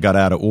kind of got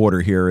out of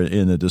order here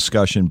in the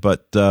discussion,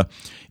 but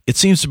it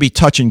seems to be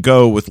touch and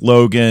go with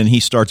Logan. He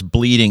starts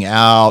bleeding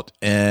out,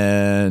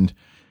 and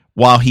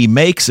while he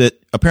makes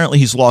it, apparently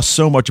he's lost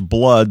so much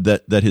blood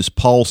that his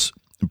pulse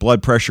and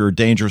blood pressure are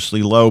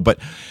dangerously low. But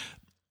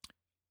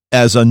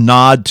as a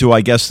nod to,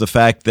 I guess, the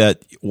fact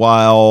that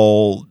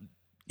while,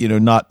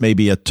 not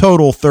maybe a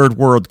total third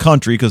world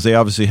country, because they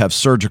obviously have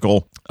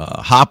surgical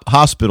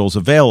hospitals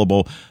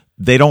available,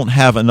 they don't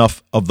have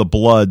enough of the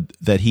blood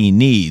that he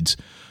needs.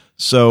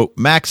 So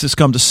Max has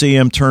come to see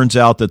him. Turns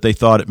out that they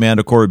thought at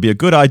Manticore it would be a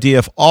good idea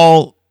if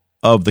all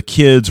of the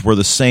kids were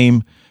the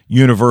same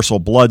universal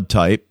blood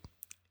type.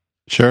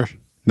 Sure.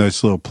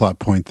 Nice little plot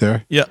point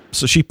there. Yeah.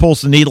 So she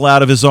pulls the needle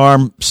out of his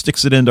arm,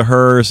 sticks it into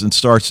hers, and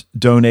starts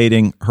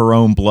donating her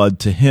own blood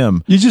to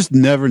him. You just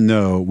never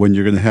know when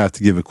you're going to have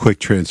to give a quick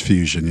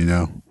transfusion,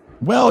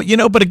 Well,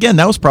 but again,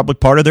 that was probably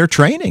part of their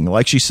training.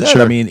 Like she said,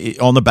 Sure. I mean,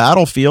 on the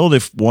battlefield,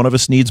 if one of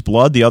us needs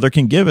blood, the other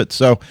can give it.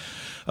 So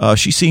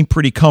she seemed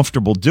pretty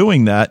comfortable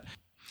doing that.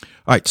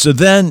 All right. So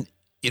then,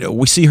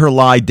 we see her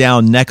lie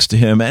down next to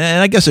him.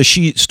 And I guess as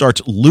she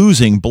starts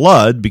losing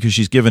blood because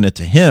she's giving it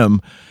to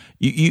him,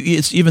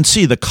 you even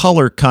see the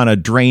color kind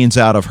of drains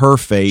out of her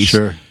face.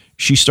 Sure.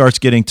 She starts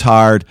getting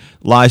tired,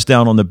 lies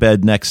down on the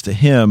bed next to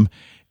him.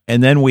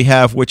 And then we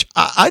have, which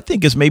I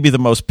think is maybe the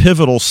most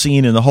pivotal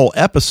scene in the whole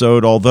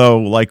episode, although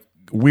like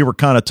we were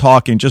kind of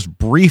talking just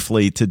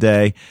briefly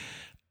today,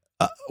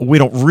 we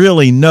don't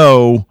really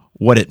know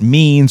what it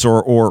means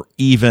or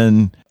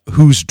even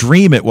whose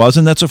dream it was.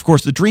 And that's, of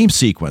course, the dream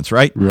sequence,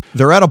 right?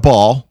 They're at a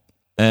ball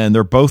and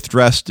they're both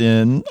dressed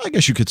in, I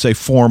guess you could say,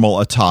 formal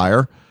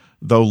attire,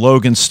 though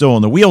Logan's still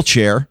in the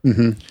wheelchair.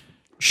 Mm-hmm.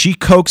 She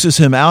coaxes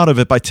him out of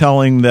it by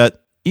telling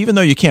that even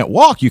though you can't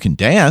walk, you can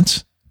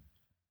dance.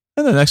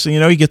 And the next thing you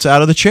know, he gets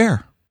out of the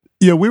chair.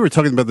 Yeah, we were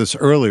talking about this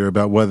earlier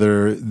about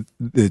whether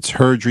it's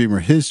her dream or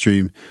his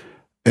dream.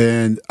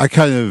 And I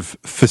kind of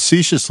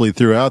facetiously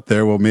threw out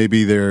there, well,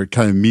 maybe they're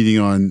kind of meeting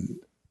on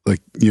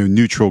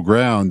neutral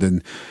ground.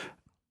 And,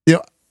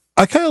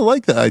 I kind of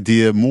like the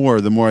idea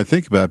more the more I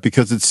think about it,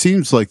 because it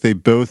seems like they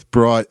both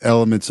brought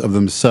elements of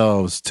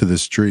themselves to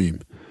this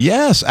dream.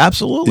 Yes,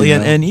 absolutely.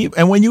 Yeah.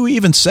 And when you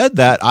even said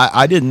that,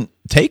 I didn't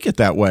take it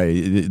that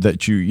way,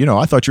 that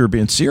I thought you were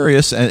being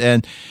serious.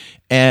 And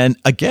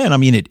again, I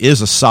mean, it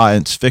is a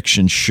science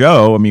fiction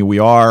show. I mean, we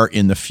are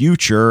in the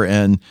future,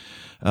 and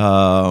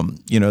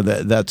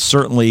that's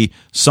certainly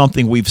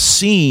something we've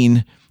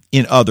seen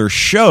in other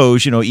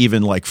shows.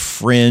 Even like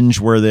Fringe,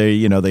 where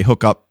they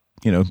hook up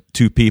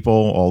two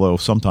people, although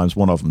sometimes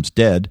one of them's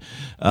dead.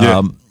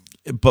 Yeah.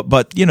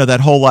 But that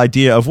whole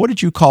idea of, what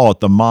did you call it?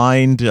 The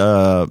mind.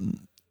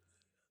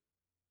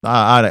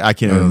 I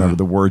can't even remember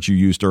the words you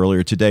used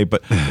earlier today,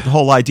 but the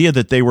whole idea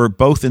that they were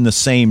both in the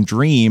same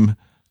dream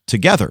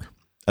together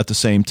at the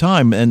same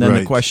time. And then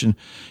the question,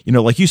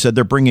 like you said,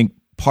 they're bringing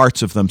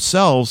parts of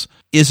themselves.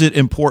 Is it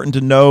important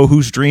to know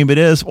whose dream it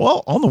is?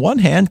 Well, on the one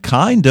hand,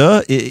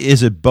 kinda.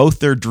 Is it both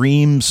their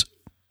dreams,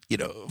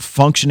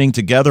 functioning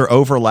together,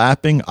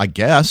 overlapping? I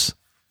guess.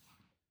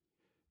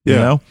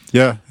 Yeah.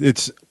 Yeah.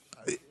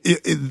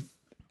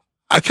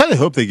 I kind of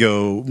hope they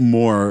go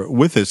more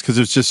with this, because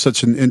it's just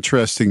such an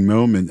interesting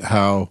moment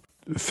how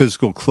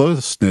physical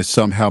closeness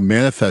somehow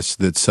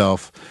manifested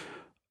itself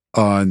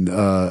on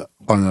a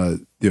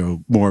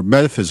more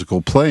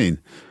metaphysical plane.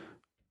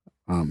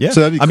 So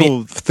that'd be a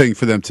cool thing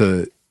for them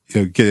to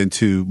get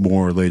into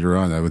more later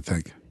on, I would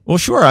think. Well,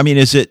 sure. I mean,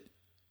 is it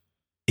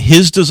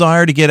his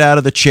desire to get out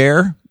of the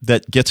chair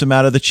that gets him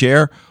out of the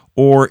chair,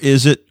 or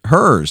is it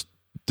hers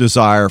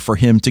desire for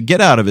him to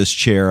get out of his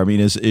chair? I mean,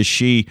 is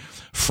she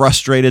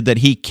frustrated that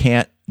he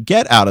can't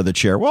get out of the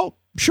chair? Well,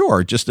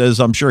 sure, just as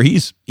I'm sure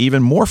he's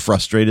even more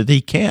frustrated that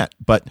he can't.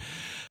 But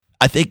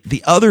I think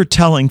the other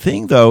telling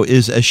thing, though,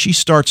 is as she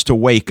starts to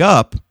wake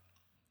up,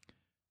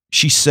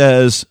 she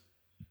says,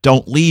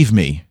 "Don't leave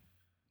me."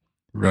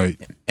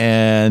 Right.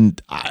 And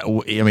I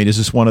mean, is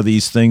this one of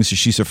these things?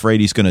 She's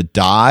afraid he's going to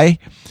die?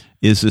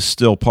 Is this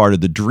still part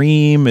of the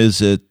dream?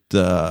 Is it,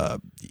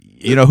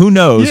 who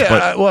knows?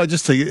 Yeah, well, I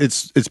just think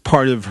it's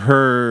part of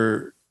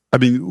her. I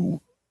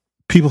mean,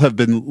 people have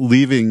been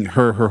leaving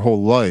her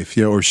whole life,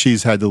 or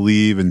she's had to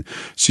leave, and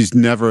she's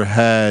never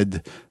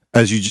had,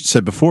 as you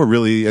said before,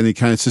 really any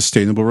kind of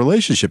sustainable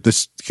relationship.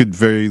 This could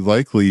very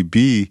likely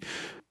be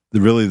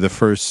the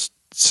first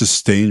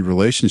sustained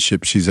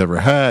relationship she's ever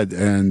had.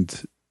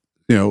 And,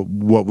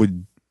 what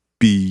would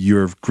be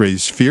your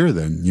greatest fear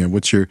then?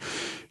 What's your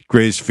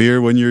greatest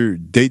fear when you're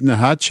dating a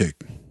hot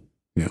chick?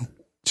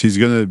 She's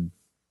going to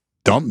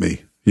dump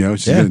me.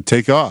 She's going to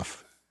take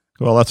off.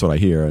 Well, that's what I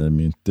hear. I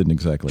mean, it didn't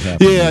exactly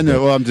happen. Yeah, I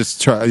know. Well, I'm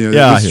just trying.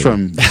 This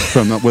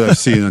from what I've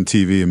seen on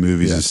TV and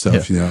movies and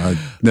stuff. I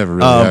never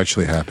really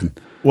actually happened.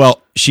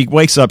 Well, she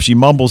wakes up, she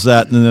mumbles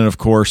that, and then, of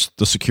course,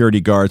 the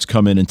security guards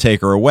come in and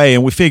take her away,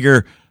 and we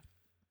figure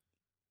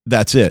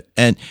that's it.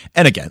 And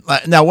again,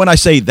 now when I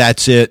say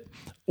that's it,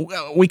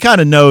 we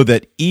kind of know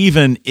that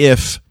even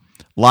if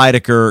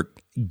Lydecker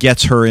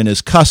gets her in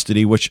his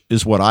custody, which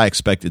is what I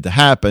expected to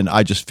happen,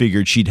 I just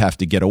figured she'd have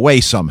to get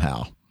away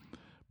somehow.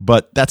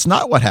 But that's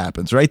not what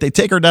happens, right? They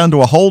take her down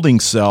to a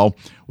holding cell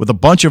with a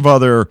bunch of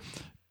other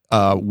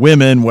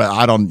women.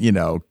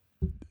 Well,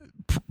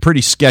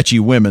 pretty sketchy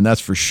women,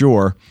 that's for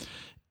sure.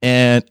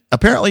 And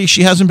apparently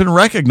she hasn't been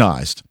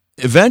recognized.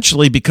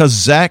 Eventually, because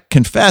Zach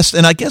confessed,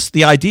 and I guess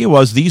the idea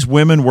was these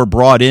women were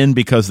brought in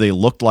because they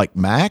looked like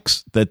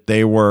Max, that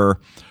they were,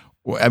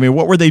 I mean,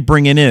 what were they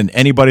bringing in?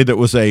 Anybody that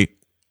was a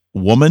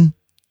woman?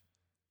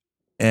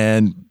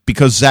 And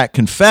because Zach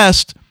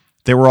confessed,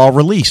 they were all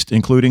released,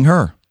 including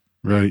her.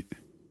 Right.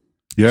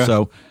 Yeah.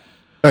 So,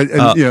 and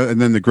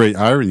then the great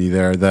irony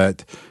there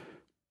that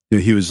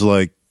he was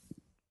like,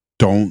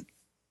 don't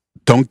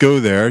go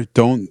there.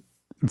 Don't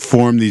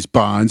form these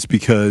bonds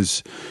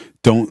because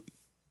don't,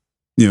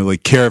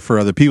 care for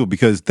other people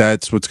because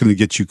that's what's going to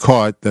get you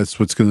caught. That's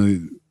what's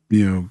going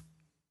to,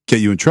 get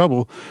you in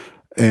trouble.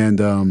 And,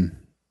 and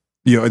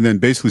then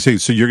basically saying,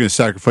 so you're going to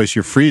sacrifice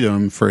your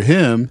freedom for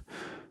him.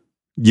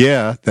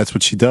 Yeah, that's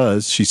what she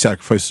does. She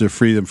sacrifices her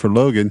freedom for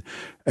Logan.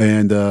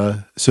 And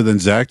so then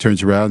Zach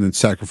turns around and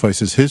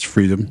sacrifices his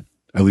freedom,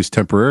 at least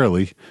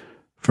temporarily,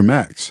 for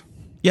Max.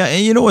 Yeah,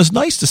 and it was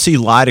nice to see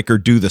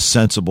Lydecker do the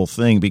sensible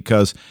thing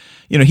because,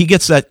 he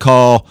gets that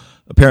call.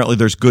 Apparently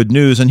there's good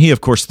news, and he,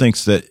 of course,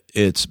 thinks that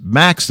it's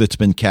Max that's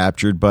been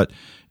captured. But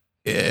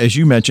as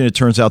you mentioned, it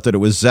turns out that it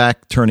was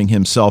Zach turning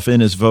himself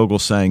in as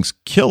Vogelsang's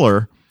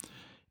killer.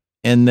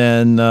 And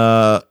then,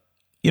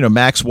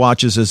 Max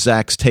watches as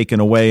Zach's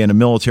taken away in a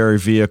military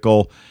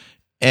vehicle,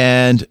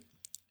 and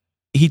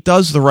he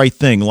does the right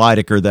thing,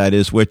 Lydecker, that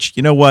is, which,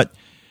 you know what?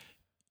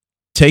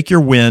 Take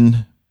your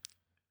win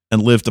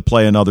and live to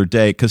play another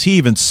day, because he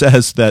even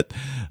says that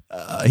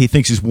he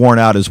thinks he's worn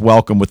out his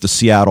welcome with the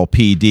Seattle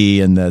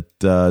PD and that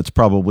it's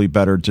probably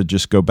better to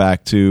just go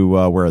back to,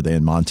 where are they,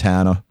 in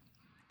Montana?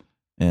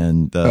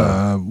 And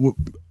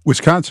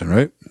Wisconsin,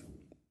 right?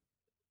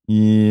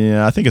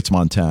 Yeah, I think it's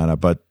Montana,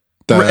 but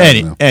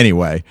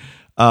anyway.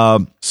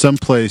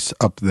 Someplace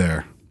up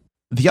there.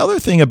 The other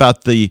thing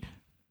about this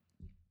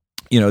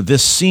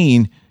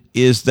scene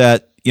is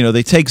that,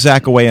 they take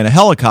Zach away in a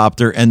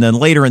helicopter, and then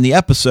later in the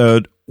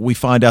episode, we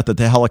find out that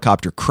the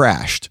helicopter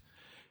crashed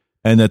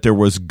and that there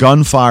was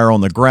gunfire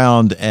on the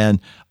ground. And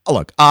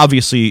look,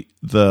 obviously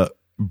the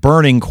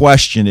burning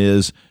question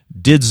is,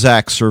 did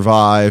Zach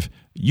survive?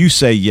 You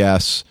say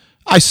yes.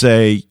 I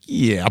say,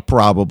 yeah,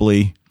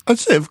 probably. I'd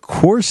say, of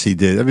course he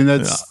did. I mean,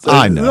 that's.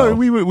 I know.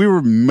 We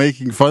were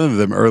making fun of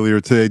them earlier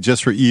today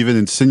just for even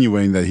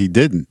insinuating that he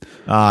didn't.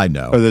 I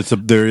know. Or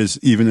that there is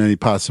even any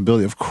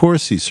possibility. Of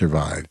course he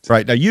survived.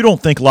 Right. Now, you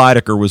don't think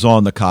Lydecker was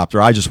on the copter.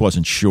 I just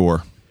wasn't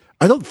sure.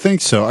 I don't think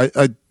so.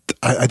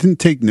 I didn't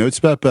take notes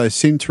about it, but I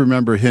seem to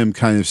remember him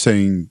kind of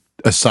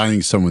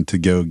assigning someone to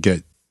go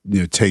get,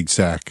 take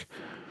Zach.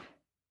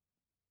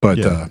 But,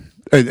 yeah.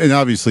 And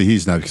obviously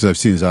he's not, because I've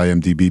seen his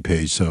IMDb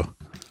page, so.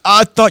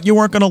 I thought you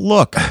weren't going to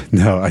look.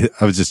 No,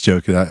 I was just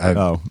joking.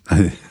 No.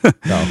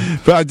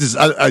 But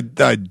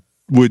I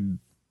would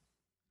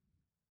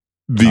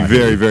be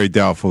very, very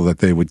doubtful that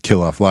they would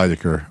kill off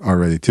Lydecker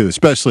already too.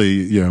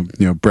 Especially,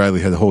 Bradley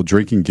had a whole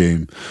drinking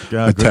game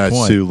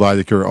attached to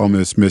Lydecker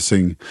almost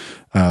missing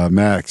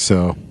Max.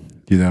 So,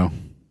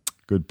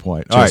 Good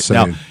point. All right,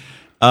 saying.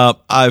 Now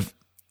I've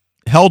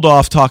held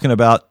off talking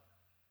about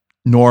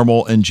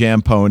Normal and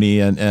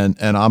Jamponi,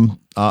 and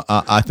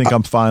I think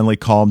I'm finally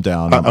calmed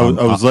down. I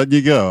was letting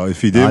you go.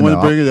 If you didn't want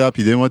to bring it up,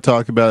 you didn't want to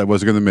talk about it, I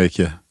wasn't going to make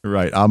you.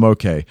 Right. I'm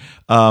okay.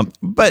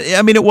 But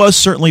I mean, it was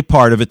certainly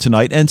part of it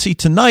tonight. And see,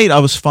 tonight I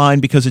was fine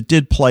because it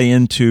did play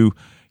into,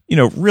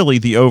 really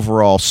the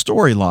overall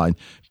storyline.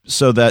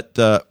 So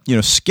that,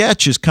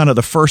 Sketch is kind of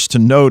the first to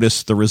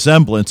notice the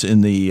resemblance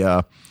in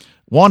the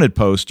wanted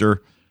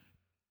poster.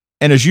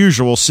 And as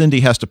usual,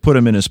 Cindy has to put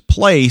him in his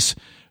place,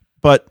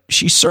 but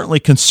she's certainly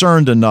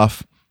concerned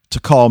enough to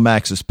call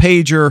Max's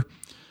pager.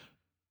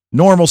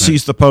 Normal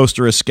sees the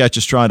poster as Sketch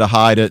is trying to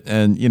hide it,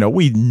 and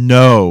we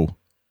know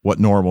what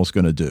Normal's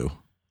going to do.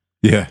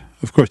 Yeah,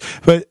 of course.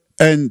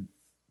 And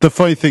the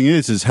funny thing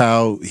is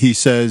how he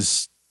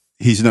says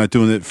he's not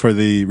doing it for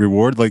the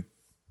reward. Like,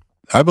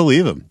 I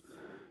believe him.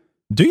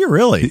 Do you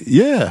really?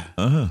 Yeah.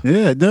 Uh-huh.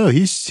 Yeah. No,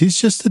 he's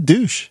just a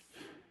douche.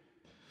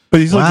 But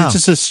he's he's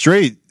just a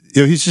straight.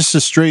 He's just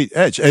a straight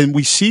edge, and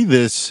we see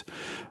this.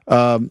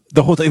 The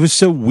whole time, it was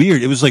so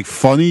weird. It was like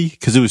funny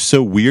because it was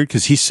so weird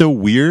because he's so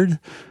weird.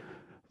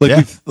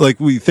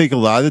 We think a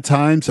lot of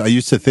times. I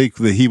used to think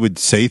that he would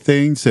say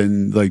things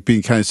and like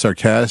being kind of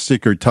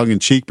sarcastic or tongue in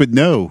cheek, but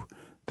no,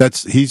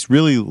 he's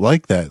really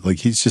like that. Like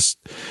he's just,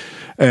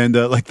 and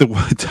like the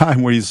one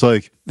time where he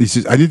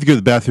says, "I need to go to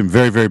the bathroom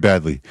very, very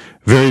badly,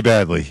 very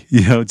badly."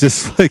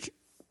 Just like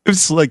it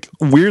It's like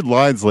weird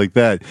lines like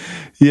that.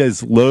 He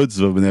has loads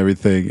of them and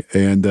everything.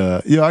 And,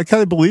 I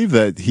kind of believe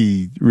that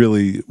he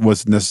really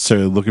wasn't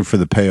necessarily looking for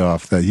the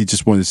payoff, that he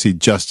just wanted to see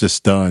justice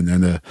done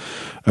and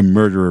a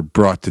murderer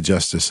brought to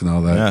justice and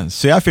all that. Yeah.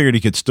 See, I figured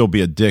he could still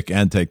be a dick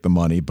and take the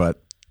money.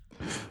 But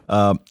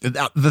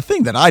the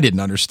thing that I didn't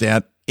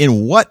understand,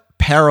 in what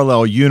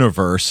parallel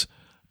universe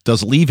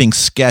does leaving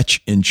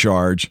Sketch in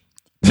charge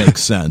make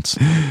sense?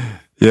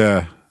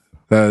 Yeah.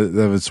 That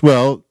was,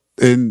 well,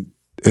 in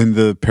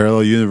the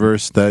parallel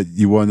universe that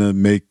you want to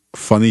make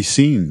funny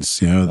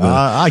scenes,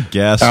 I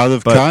guess out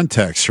of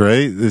context,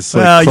 right? It's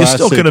like you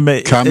still could have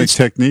made comic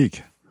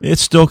technique. It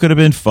still could have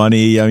been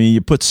funny. I mean, you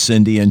put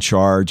Cindy in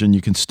charge, and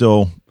you can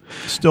still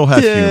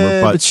have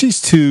humor, but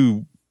she's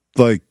too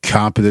like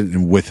competent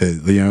and with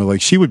it.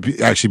 Like she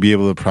would actually be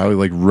able to probably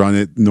like run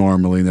it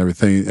normally and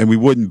everything, and we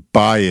wouldn't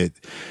buy it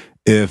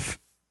if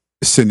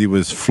Cindy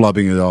was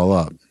flubbing it all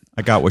up.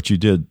 I got what you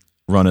did.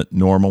 Run it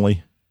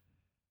normally.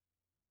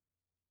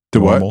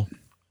 Normal.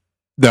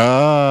 What?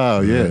 Oh,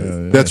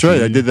 yeah. That's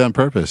right. I did that on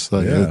purpose.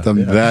 Like,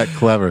 I'm that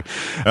clever.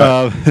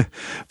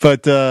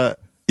 But I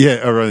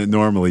run it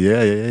normally.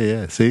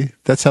 Yeah. See,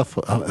 that's how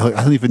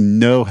I don't even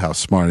know how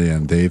smart I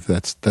am, Dave.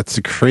 That's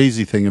the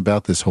crazy thing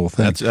about this whole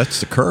thing. That's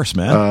the curse,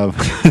 man.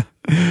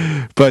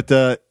 But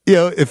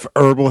if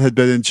Herbal had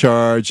been in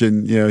charge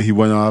and he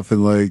went off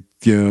and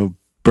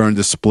burned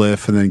a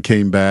spliff and then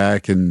came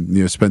back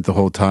and spent the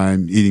whole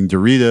time eating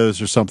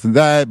Doritos or something,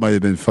 that might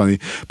have been funny.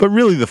 But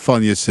really the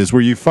funniest is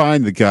where you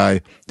find the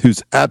guy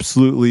who's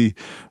absolutely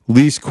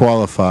least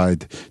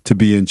qualified to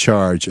be in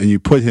charge and you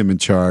put him in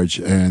charge,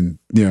 and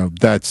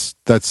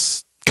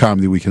that's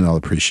comedy we can all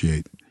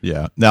appreciate.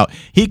 Yeah. Now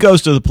he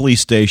goes to the police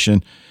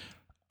station.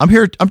 I'm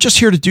just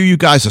here to do you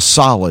guys a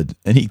solid,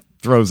 and he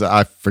throws,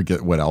 I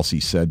forget what else he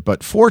said,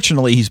 but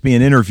fortunately he's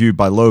being interviewed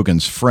by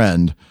Logan's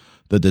friend,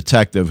 the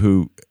detective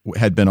who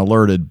had been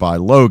alerted by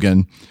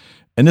Logan.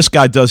 And this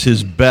guy does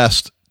his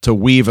best to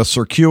weave a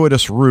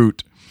circuitous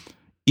route,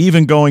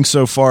 even going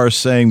so far as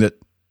saying that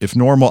if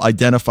Normal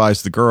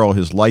identifies the girl,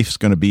 his life's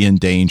going to be in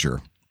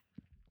danger.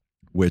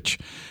 Which,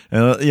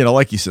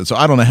 like you said, so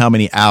I don't know how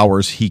many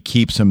hours he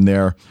keeps him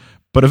there,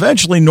 but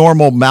eventually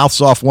Normal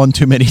mouths off one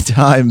too many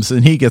times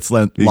and he gets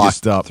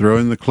locked up. Throw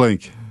in the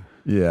clink.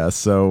 Yeah,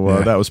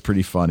 so that was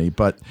pretty funny.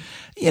 But,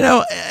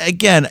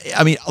 again,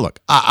 I mean, look,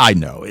 I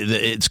know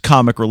it's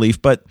comic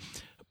relief, but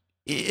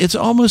it's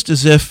almost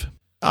as if,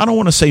 I don't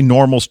want to say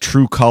Normal's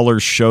true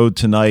colors showed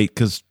tonight,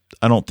 because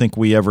I don't think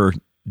we ever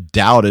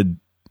doubted,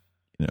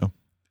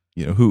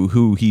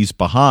 who he's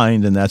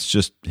behind, and that's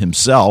just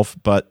himself.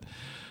 But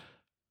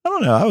I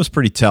don't know, that was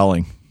pretty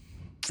telling.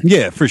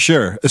 Yeah, for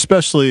sure.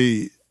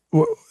 Especially,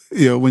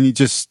 when you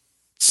just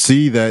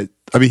see that,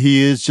 I mean,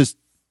 he is just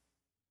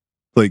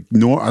like, I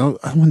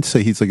don't want to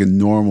say he's like a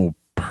normal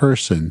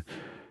person,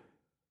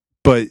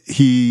 but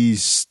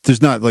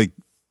there's not like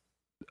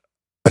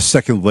a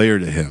second layer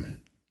to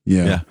him.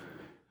 Yeah.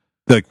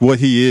 Like what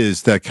he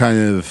is, that kind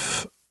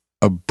of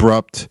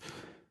abrupt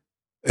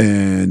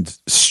and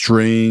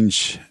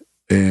strange,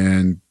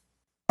 and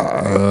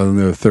I don't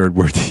know the third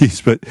word to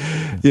use, but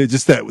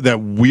just that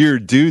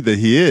weird dude that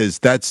he is.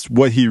 That's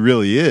what he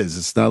really is.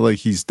 It's not like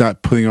he's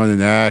not putting on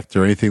an act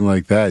or anything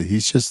like that.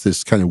 He's just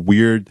this kind of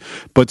weird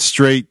but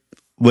straight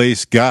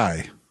laced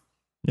guy.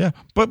 Yeah,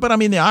 but I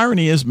mean, the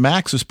irony is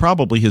Max is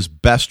probably his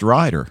best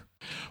rider.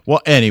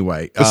 Well,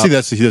 anyway, see,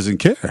 he doesn't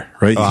care,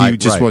 right? He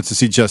just wants to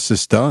see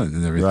justice done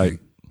and everything. Right.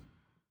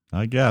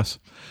 I guess.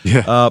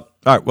 Yeah. All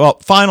right. Well,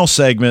 final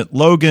segment.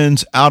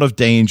 Logan's out of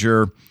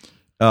danger.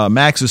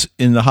 Max is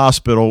in the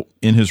hospital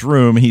in his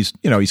room. He's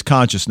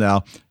conscious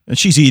now, and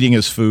she's eating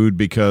his food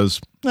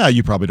because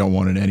you probably don't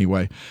want it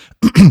anyway.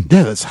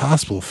 Yeah, that's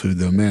hospital food,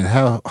 though, man.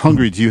 How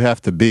hungry do you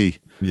have to be?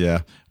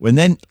 Yeah. When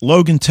then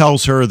Logan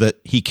tells her that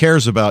he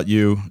cares about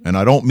you, and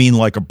I don't mean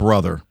like a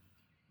brother.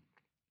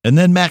 And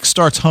then Max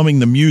starts humming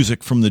the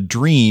music from the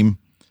dream.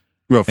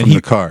 Well, from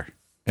the car.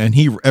 And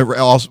he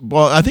also,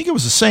 I think it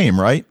was the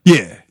same, right?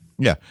 Yeah.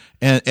 Yeah.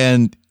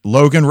 And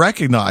Logan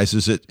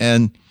recognizes it,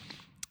 and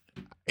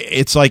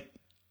it's like,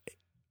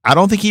 I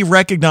don't think he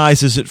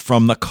recognizes it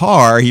from the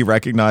car. He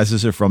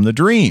recognizes it from the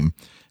dream.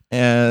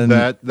 And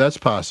that's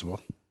possible.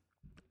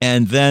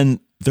 And then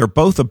they're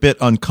both a bit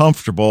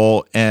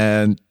uncomfortable.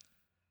 And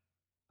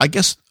I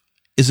guess,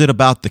 is it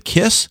about the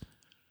kiss,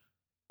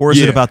 or is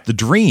it about the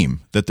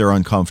dream that they're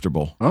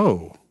uncomfortable?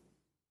 Oh,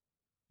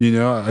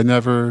 I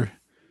never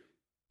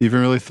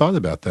even really thought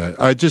about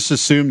that. I just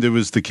assumed it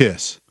was the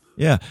kiss.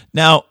 Yeah.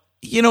 Now,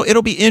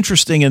 it'll be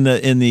interesting in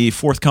the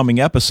forthcoming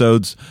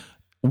episodes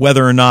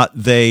whether or not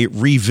they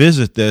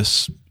revisit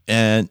this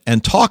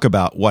and talk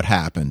about what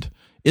happened.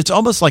 It's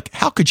almost like,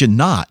 how could you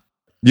not?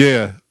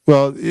 Yeah.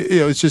 Well,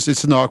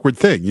 it's an awkward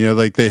thing.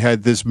 Like they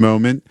had this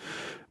moment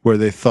where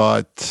they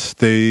thought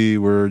they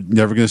were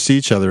never going to see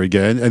each other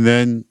again, and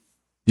then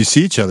you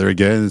see each other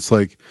again, and it's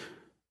like,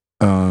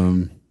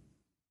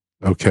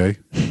 okay.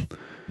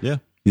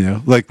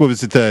 Yeah. Like what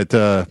was it that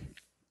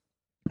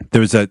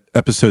there was that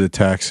episode of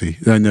Taxi?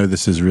 I know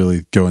this is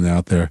really going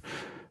out there,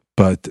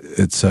 but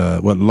it's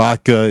what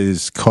Latka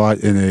is caught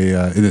in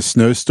a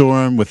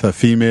snowstorm with a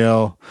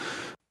female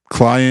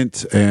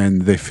client,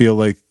 and they feel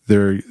like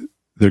they're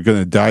going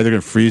to die. They're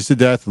going to freeze to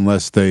death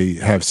unless they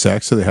have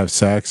sex. So they have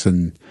sex,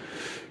 and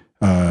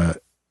then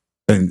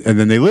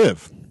they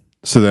live.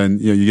 So then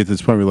you get to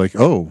this point where you're like,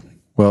 oh,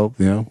 well,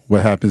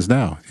 what happens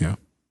now?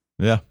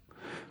 Yeah.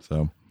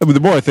 So the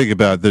more I think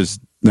about it, there's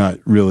not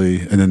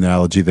really an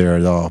analogy there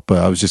at all, but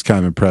I was just kind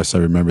of impressed. I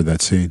remember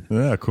that scene.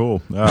 Yeah,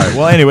 cool. All right.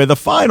 Well, anyway, the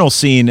final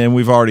scene, and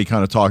we've already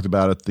kind of talked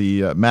about it.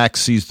 The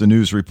Max sees the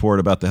news report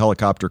about the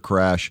helicopter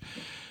crash.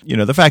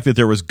 The fact that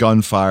there was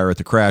gunfire at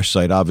the crash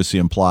site obviously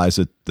implies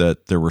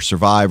that there were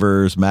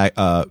survivors.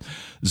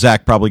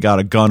 Zach probably got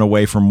a gun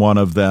away from one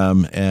of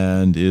them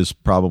and is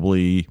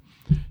probably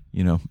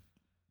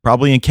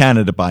in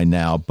Canada by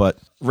now. But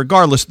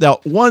regardless, now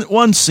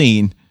one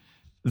scene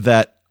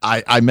that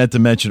I meant to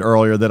mention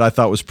earlier that I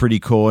thought was pretty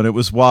cool, and it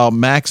was while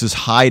Max is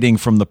hiding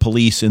from the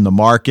police in the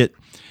market,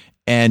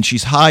 and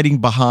she's hiding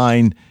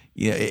behind,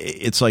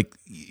 it's like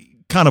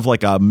kind of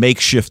like a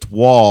makeshift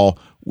wall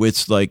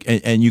with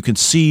and you can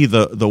see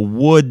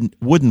the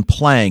wooden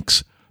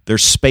planks.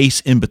 There's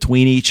space in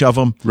between each of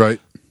them, right?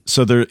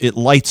 So it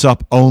lights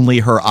up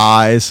only her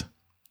eyes.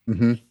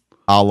 Mm-hmm.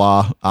 A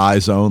la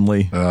eyes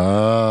only. Which,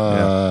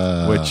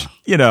 I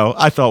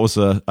thought was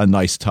a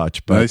nice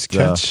touch. But, nice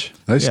catch.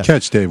 Nice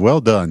catch, Dave. Well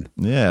done.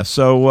 Yeah.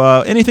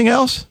 So anything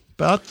else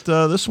about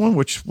this one,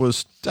 which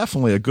was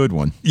definitely a good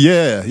one?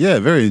 Yeah.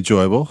 Very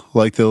enjoyable.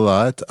 Liked it a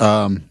lot.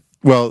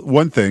 Well,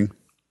 one thing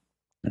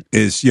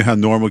is, how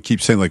Normal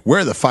keeps saying, like,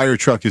 where the fire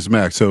truck is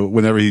Max. So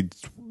whenever he,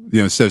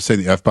 instead of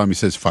saying the F-bomb, he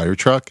says fire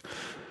truck.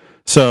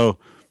 So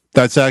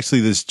that's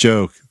actually this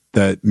joke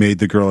that made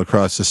the girl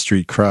across the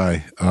street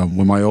cry.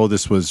 When my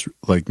oldest was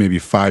like maybe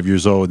 5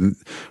 years old, and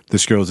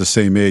this girl was the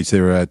same age, they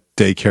were at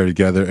daycare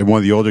together, and one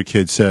of the older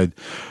kids said,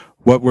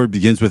 what word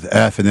begins with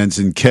F and ends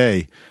in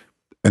K?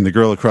 And the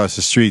girl across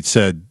the street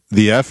said,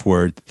 the F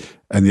word.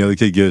 And the other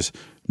kid goes,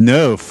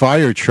 no,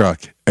 fire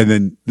truck. And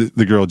then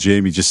the girl,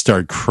 Jamie, just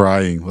started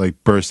crying,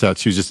 like burst out.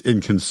 She was just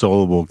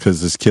inconsolable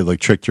because this kid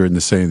tricked her into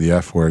saying the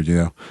F word,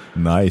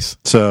 Nice.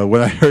 So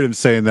when I heard him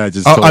saying that,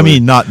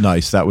 not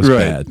nice. That was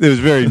bad. It was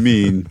very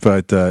mean,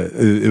 but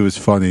it was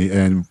funny.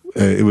 And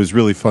it was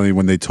really funny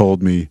when they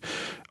told me,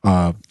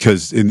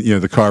 because in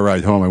the car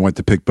ride home, I went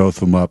to pick both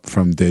of them up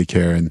from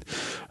daycare, and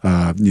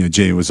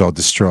Jamie was all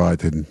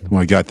distraught. And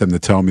when I got them to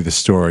tell me the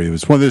story, it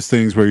was one of those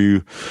things where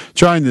you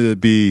trying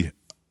to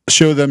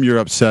show them you're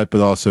upset,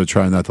 but also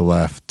try not to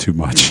laugh too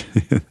much.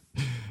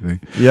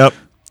 Yep.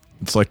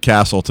 It's like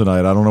Castle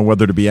tonight. I don't know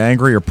whether to be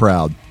angry or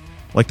proud.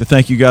 I'd like to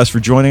thank you guys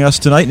for joining us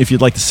tonight. And if you'd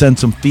like to send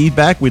some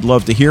feedback, we'd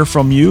love to hear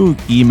from you.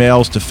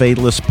 Emails to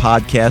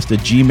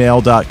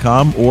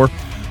fatalistpodcast@gmail.com or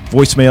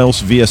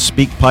voicemails via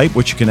SpeakPipe,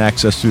 which you can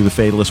access through the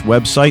Fatalist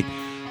website.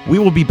 We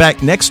will be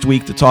back next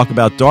week to talk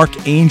about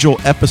Dark Angel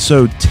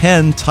Episode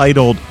 10,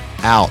 titled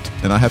Out.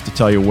 And I have to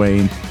tell you,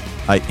 Wayne,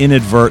 I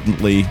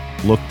inadvertently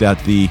looked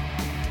at the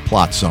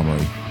plot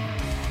summary.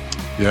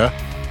 Yeah,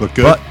 look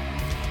good. But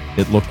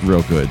it looked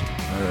real good.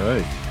 All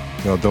right.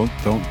 Well, don't.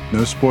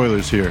 No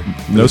spoilers here.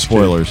 No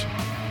spoilers.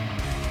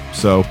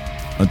 So,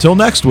 until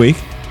next week.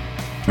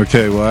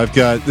 Okay. Well,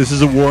 this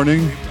is a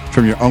warning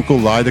from your Uncle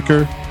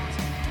Lydecker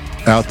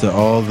out to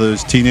all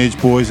those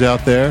teenage boys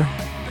out there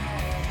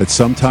that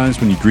sometimes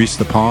when you grease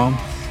the palm,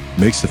 it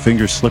makes the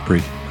fingers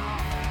slippery.